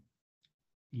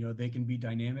 they can be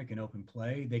dynamic and open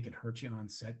play. They can hurt you on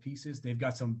set pieces. They've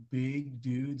got some big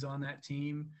dudes on that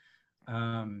team.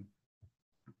 And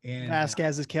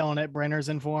Vasquez is killing it. Brenner's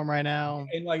in form right now.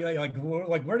 And like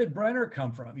where did Brenner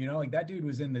come from? Like that dude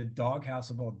was in the doghouse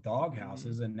of all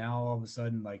doghouses, and now all of a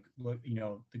sudden, like, look,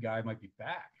 the guy might be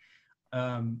back.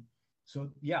 So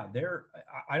yeah,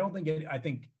 I don't think I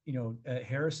think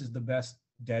Harris is the best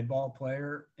dead ball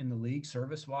player in the league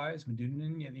service wise.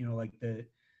 Madunin,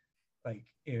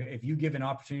 if you give an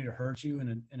opportunity to hurt you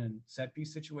in a set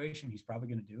piece situation, he's probably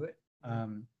going to do it.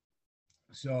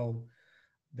 So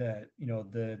the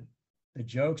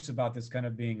jokes about this kind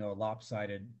of being a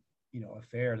lopsided,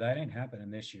 affair, that ain't happening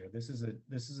this year. This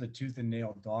is a tooth and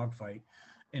nail dogfight.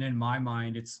 And in my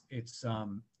mind, it's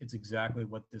exactly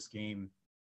what this game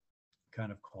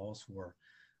kind of calls for.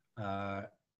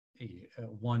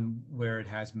 One where it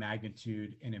has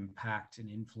magnitude and impact and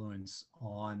influence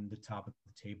on the top of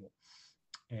the table.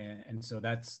 And so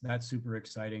that's super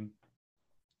exciting.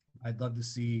 I'd love to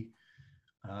see,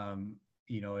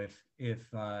 if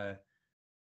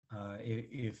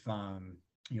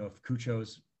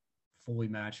Cucho's fully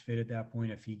match fit at that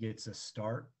point, if he gets a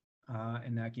start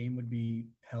in that game, would be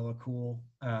hella cool.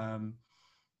 And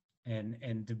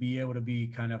to be able to be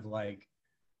kind of like,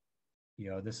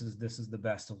 this is the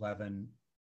best 11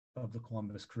 of the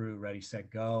Columbus Crew, ready, set,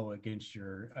 go against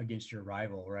your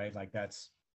rival, right? Like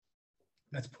that's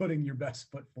putting your best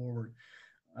foot forward,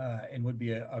 and would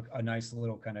be a nice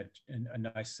little kind of a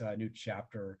nice new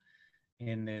chapter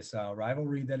in this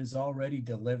rivalry that has already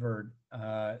delivered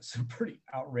some pretty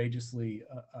outrageously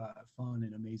fun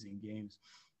and amazing games.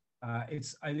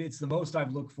 It's the most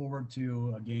I've looked forward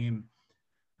to a game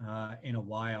in a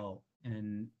while,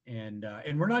 and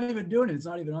we're not even doing it. It's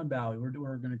not even on Bally. We're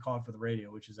going to call it for the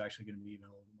radio, which is actually going to be even a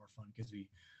little bit more fun because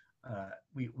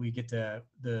we get to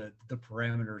the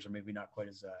parameters are maybe not quite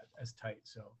as tight.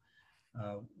 So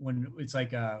when it's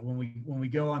like when we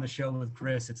go on the show with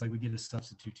Chris, it's like we get a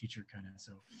substitute teacher kind of.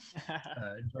 So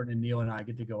Jordan and Neil and I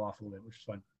get to go off a little bit, which is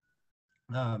fun.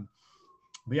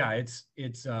 But yeah, it's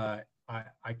I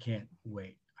can't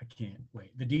wait. I can't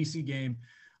wait. The DC game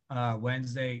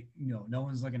Wednesday, no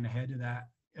one's looking ahead to that,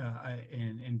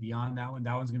 and beyond that one.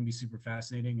 That one's going to be super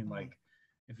fascinating. And like,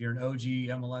 if you're an OG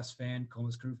MLS fan,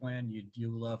 Columbus Crew fan, you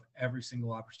love every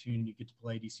single opportunity you get to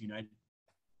play DC United.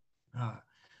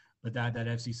 But that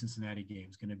FC Cincinnati game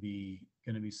is going to be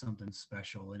something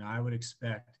special, and I would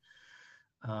expect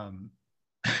um,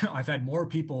 I've had more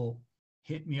people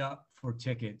hit me up for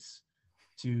tickets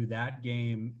to that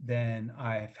game than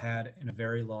I've had in a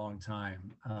very long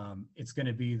time. It's going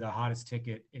to be the hottest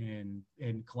ticket in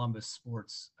Columbus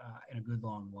sports in a good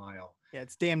long while. Yeah,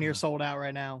 it's damn near sold out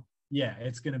right now. Yeah,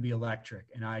 it's going to be electric,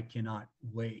 and I cannot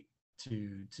wait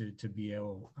to be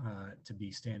able to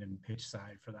be standing pitch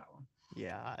side for that one.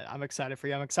 Yeah, I'm excited for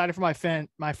you. I'm excited for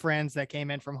my friends that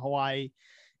came in from Hawaii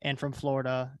and from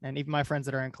Florida, and even my friends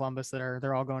that are in Columbus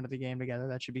they're all going to the game together.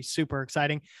 That should be super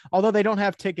exciting. Although they don't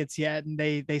have tickets yet, and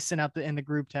they sent out in the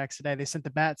group text today, they sent the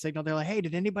bat signal. They're like, "Hey,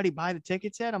 did anybody buy the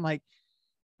tickets yet?" I'm like,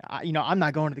 I'm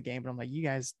not going to the game, but I'm like, you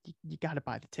guys, you got to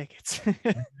buy the tickets.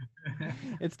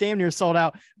 It's damn near sold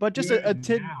out. But just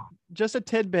just a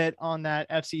tidbit on that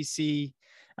FCC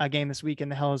game this week in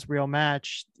the Hell is Real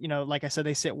match. Like I said,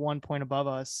 they sit 1 point above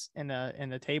us in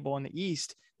the table in the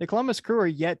East. The Columbus Crew are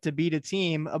yet to beat a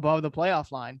team above the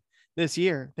playoff line this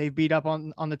year. They've beat up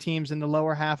on the teams in the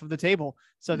lower half of the table.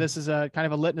 So this is a kind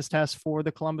of a litmus test for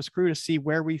the Columbus Crew to see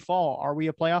where we fall. Are we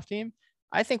a playoff team?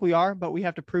 I think we are, but we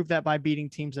have to prove that by beating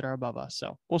teams that are above us.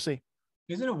 So we'll see.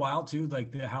 Isn't it wild too,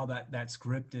 like how that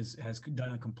script has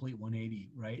done a complete 180,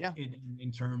 right? Yeah.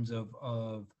 In terms of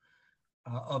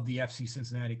the FC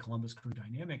Cincinnati Columbus Crew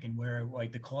dynamic, and where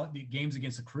like the games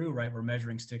against the Crew, right, we're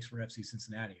measuring sticks for FC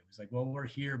Cincinnati. It was like, well, we're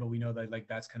here, but we know that like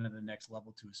that's kind of the next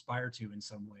level to aspire to in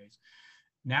some ways.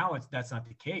 Now that's not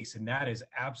the case, and that is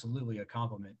absolutely a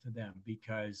compliment to them,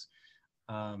 because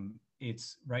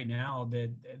it's right now that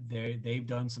they've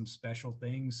done some special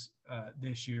things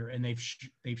this year, and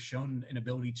they've shown an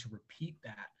ability to repeat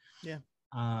that. Yeah.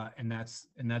 And that's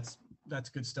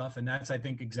good stuff. And that's, I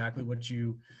think, exactly what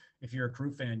if you're a Crew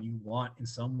fan, you want in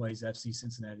some ways FC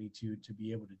Cincinnati to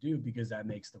be able to do, because that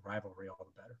makes the rivalry all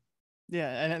the better.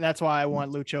 Yeah, and that's why I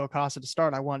want Lucho Acosta to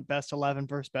start. I want best 11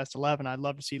 versus best 11. I'd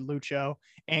love to see Lucho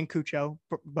and Cucho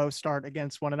both start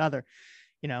against one another,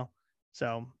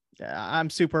 So I'm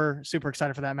super, super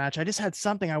excited for that match. I just had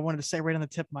something I wanted to say right on the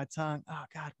tip of my tongue. Oh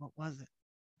God, what was it?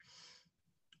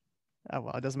 Oh,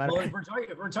 well, it doesn't matter. Well,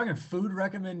 if we're talking food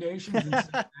recommendations,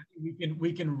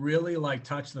 we can really like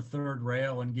touch the third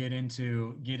rail and get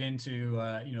into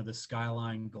the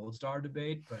Skyline Gold Star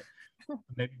debate, but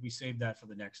maybe we save that for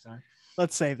the next time.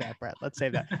 Let's save that, Brett. Let's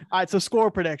save that. All right. So score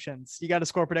predictions. You got a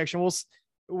score prediction.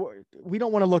 We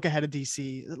don't want to look ahead of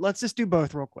DC. Let's just do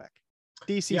both real quick.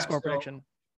 DC score prediction.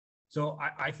 So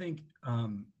I think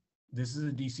this is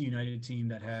a DC United team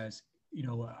that has,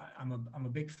 I'm a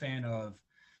big fan of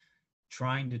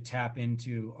trying to tap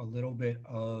into a little bit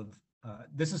of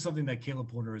this is something that Caleb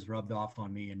Porter has rubbed off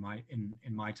on me in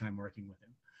my time working with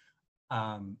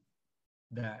him.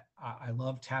 That I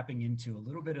love tapping into a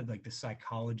little bit of like the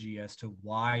psychology as to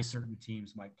why certain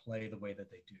teams might play the way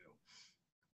that they do.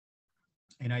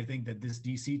 And I think that this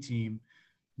DC team,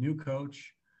 new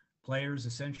coach, players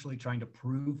essentially trying to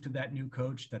prove to that new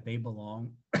coach that they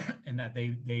belong and that they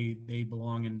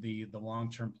belong in the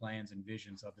long-term plans and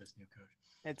visions of this new coach.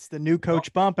 It's the new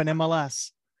coach bump in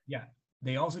MLS. Yeah.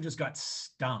 They also just got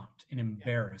stomped and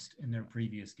embarrassed in their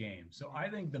previous game. So I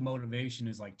think the motivation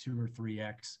is like 2 or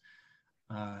 3x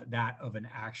that of an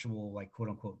actual like quote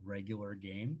unquote regular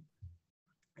game.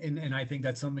 And I think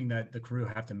that's something that the Crew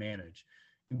have to manage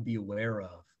and be aware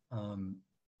of.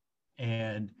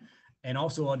 And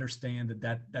also understand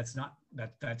that's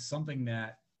something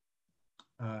that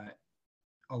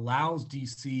allows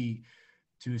DC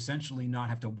to essentially not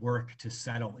have to work to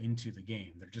settle into the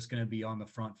game. They're just going to be on the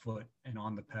front foot and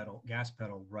on the gas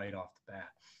pedal right off the bat.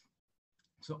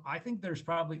 So I think there's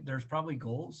probably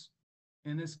goals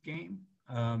in this game.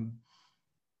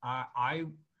 I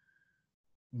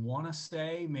want to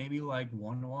say maybe like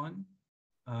 1-1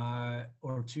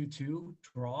 or 2-2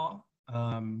 draw.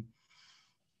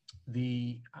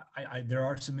 There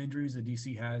are some injuries that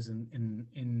DC has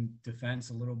in defense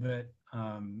a little bit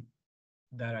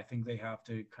that I think they have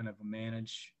to kind of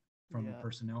manage from a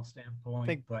personnel standpoint. I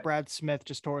think Brad Smith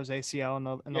just tore his ACL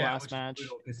in the last match.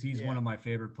 Because he's one of my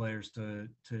favorite players to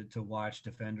watch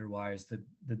defender wise. The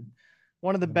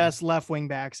one of the best left wing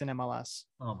backs in MLS.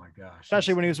 Oh my gosh!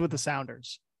 Especially when he was with the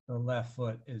Sounders. The left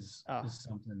foot is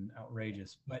something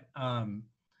outrageous, but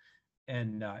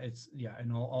and it's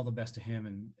and all the best to him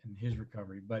and his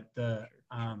recovery. But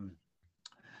I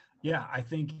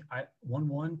think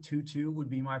 1-1, 2-2 would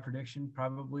be my prediction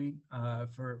probably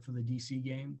for the DC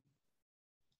game.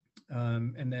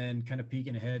 And then kind of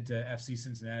peeking ahead to FC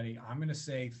Cincinnati, I'm going to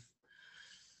say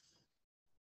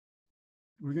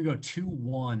we're going to go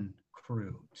 2-1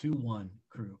 Crew, 2-1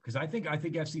 Crew, because I think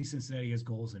FC Cincinnati has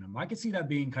goals in them. I could see that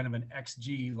being kind of an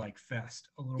XG like fest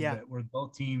a little bit, where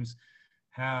both teams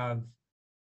have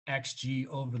XG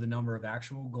over the number of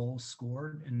actual goals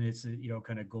scored, and it's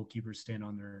kind of goalkeepers stand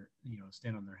on their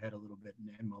head a little bit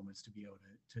in moments to be able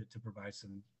to provide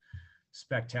some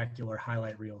spectacular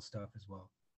highlight reel stuff as well.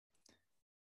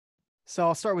 So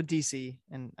I'll start with DC,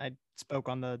 and I spoke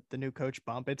on the new coach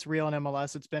bump. It's real in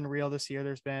MLS. It's been real this year.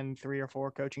 There's been 3 or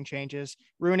 4 coaching changes.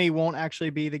 Rooney won't actually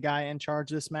be the guy in charge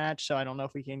this match, so I don't know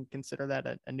if we can consider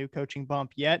that a new coaching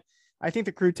bump yet. I think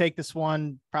the Crew take this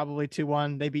one probably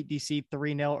 2-1. They beat DC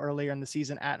 3-0 earlier in the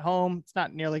season at home. It's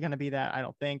not nearly going to be that, I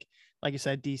don't think. Like you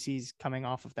said, DC's coming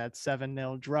off of that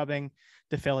 7-0 drubbing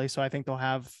to Philly. So I think they'll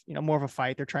have, more of a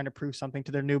fight. They're trying to prove something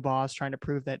to their new boss, trying to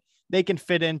prove that they can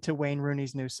fit into Wayne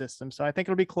Rooney's new system. So I think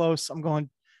it'll be close. I'm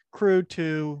going Crew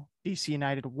 2, DC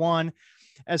United 1.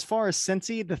 As far as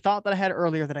Cincy, the thought that I had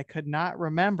earlier that I could not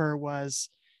remember was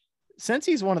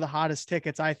Cincy's one of the hottest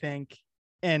tickets, I think,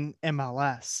 in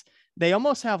MLS. They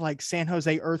almost have like San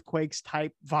Jose Earthquakes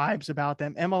type vibes about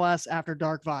them, MLS after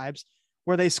dark vibes,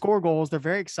 where they score goals. They're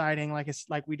very exciting. Like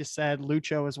we just said,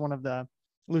 Lucho is one of the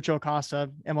Lucho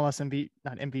Acosta, MLS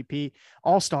not MVP,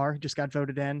 All-Star, just got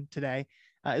voted in today,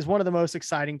 is one of the most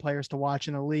exciting players to watch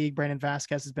in the league. Brandon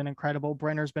Vasquez has been incredible.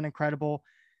 Brenner's been incredible.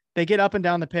 They get up and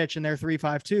down the pitch and they're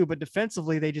 3-5-2, but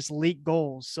defensively they just leak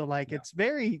goals. So It's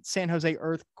very San Jose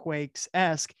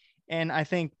Earthquakes-esque. And I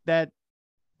think that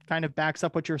kind of backs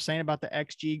up what you were saying about the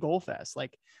XG goal fest.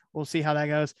 We'll see how that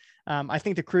goes. I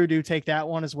think the Crew do take that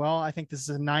one as well. I think this is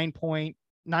a 9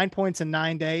 points in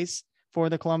 9 days for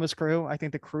the Columbus Crew. I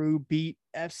think the Crew beat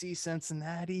FC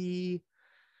Cincinnati.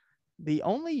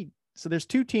 So there's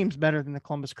 2 teams better than the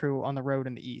Columbus Crew on the road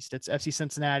in the East. It's FC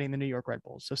Cincinnati and the New York Red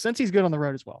Bulls. So Cincy's good on the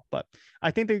road as well, but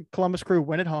I think the Columbus Crew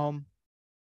win at home.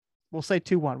 We'll say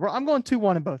 2-1. I'm going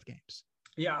 2-1 in both games.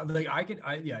 Yeah,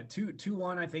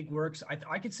 2-1 I think works.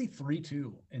 I could see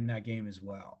 3-2 in that game as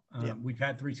well. We've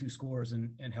had 3-2 scores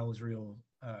in Hell's Real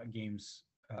games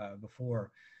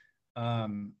before,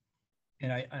 and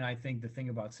I think the thing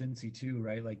about Cincy too,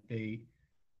 right? Like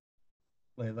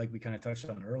we kind of touched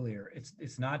on earlier,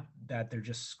 it's not that they're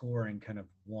just scoring kind of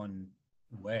one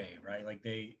way, right? Like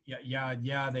I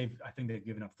think they've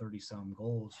given up 30 some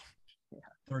goals,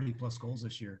 30 plus goals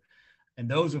this year. And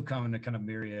those have come in a kind of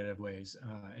myriad of ways.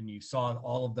 And you saw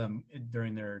all of them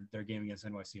during their game against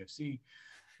NYCFC.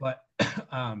 But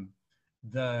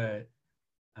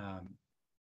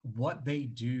what they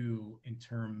do in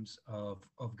terms of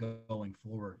going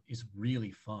forward is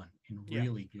really fun and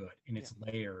really good. And it's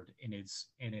layered and it's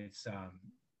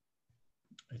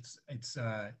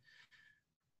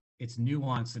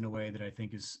nuanced in a way that I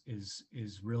think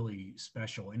is really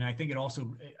special. And I think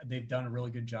they've done a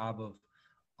really good job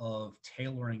of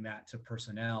tailoring that to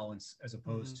personnel as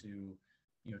opposed to,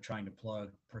 trying to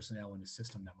plug personnel in a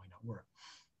system that might not work.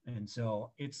 And so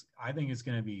I think it's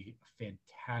going to be a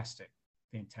fantastic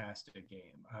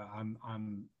game.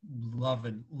 I'm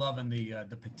loving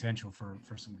the potential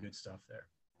for some good stuff there.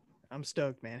 I'm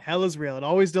stoked, man. Hell is real. It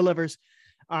always delivers.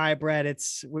 All right, Brad,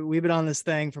 we've been on this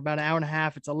thing for about an hour and a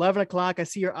half. It's 11 o'clock. I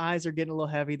see your eyes are getting a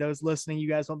little heavy. Those listening, you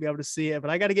guys won't be able to see it, but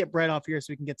I got to get Brett off here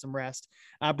so we can get some rest.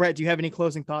 Brett, do you have any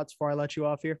closing thoughts before I let you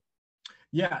off here?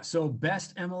 Yeah. So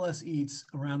best MLS eats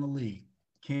around the league,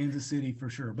 Kansas City for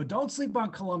sure, but don't sleep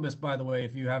on Columbus, by the way.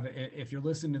 If you're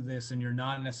listening to this and you're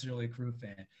not necessarily a Crew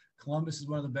fan, Columbus is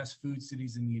one of the best food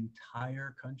cities in the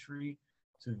entire country.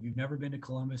 So if you've never been to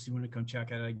Columbus, you want to come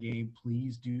check out a game,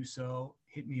 please do so.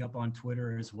 Hit me up on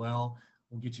Twitter as well.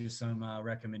 We'll get you some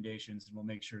recommendations, and we'll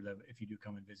make sure that if you do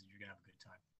come and visit, you're going to have a good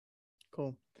time.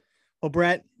 Cool. Well,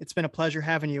 Brett, it's been a pleasure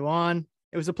having you on.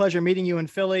 It was a pleasure meeting you in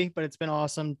Philly, but it's been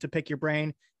awesome to pick your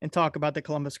brain and talk about the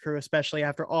Columbus Crew, especially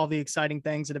after all the exciting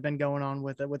things that have been going on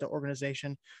with the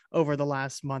organization over the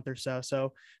last month or so.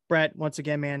 So, Brett, once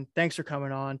again, man, thanks for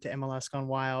coming on to MLS Gone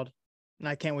Wild, and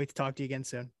I can't wait to talk to you again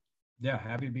soon. Yeah,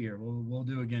 happy to be here. We'll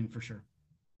do again for sure.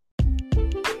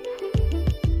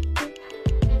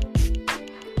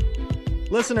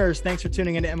 Listeners, thanks for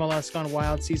tuning into MLS Gone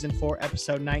Wild Season 4,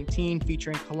 Episode 19,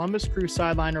 featuring Columbus Crew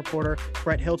sideline reporter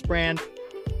Brett Hiltbrand.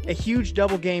 A huge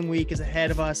double game week is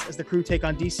ahead of us as the Crew take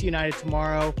on DC United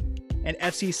tomorrow and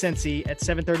FC Cincy at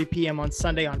 7:30 p.m. on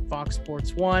Sunday on Fox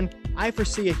Sports 1. I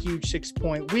foresee a huge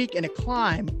 6-point week and a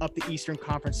climb up the Eastern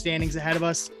Conference standings ahead of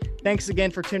us. Thanks again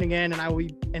for tuning in, and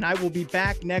I will be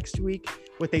back next week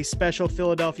with a special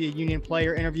Philadelphia Union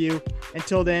player interview.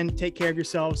 Until then, take care of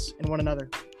yourselves and one another.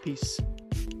 Peace.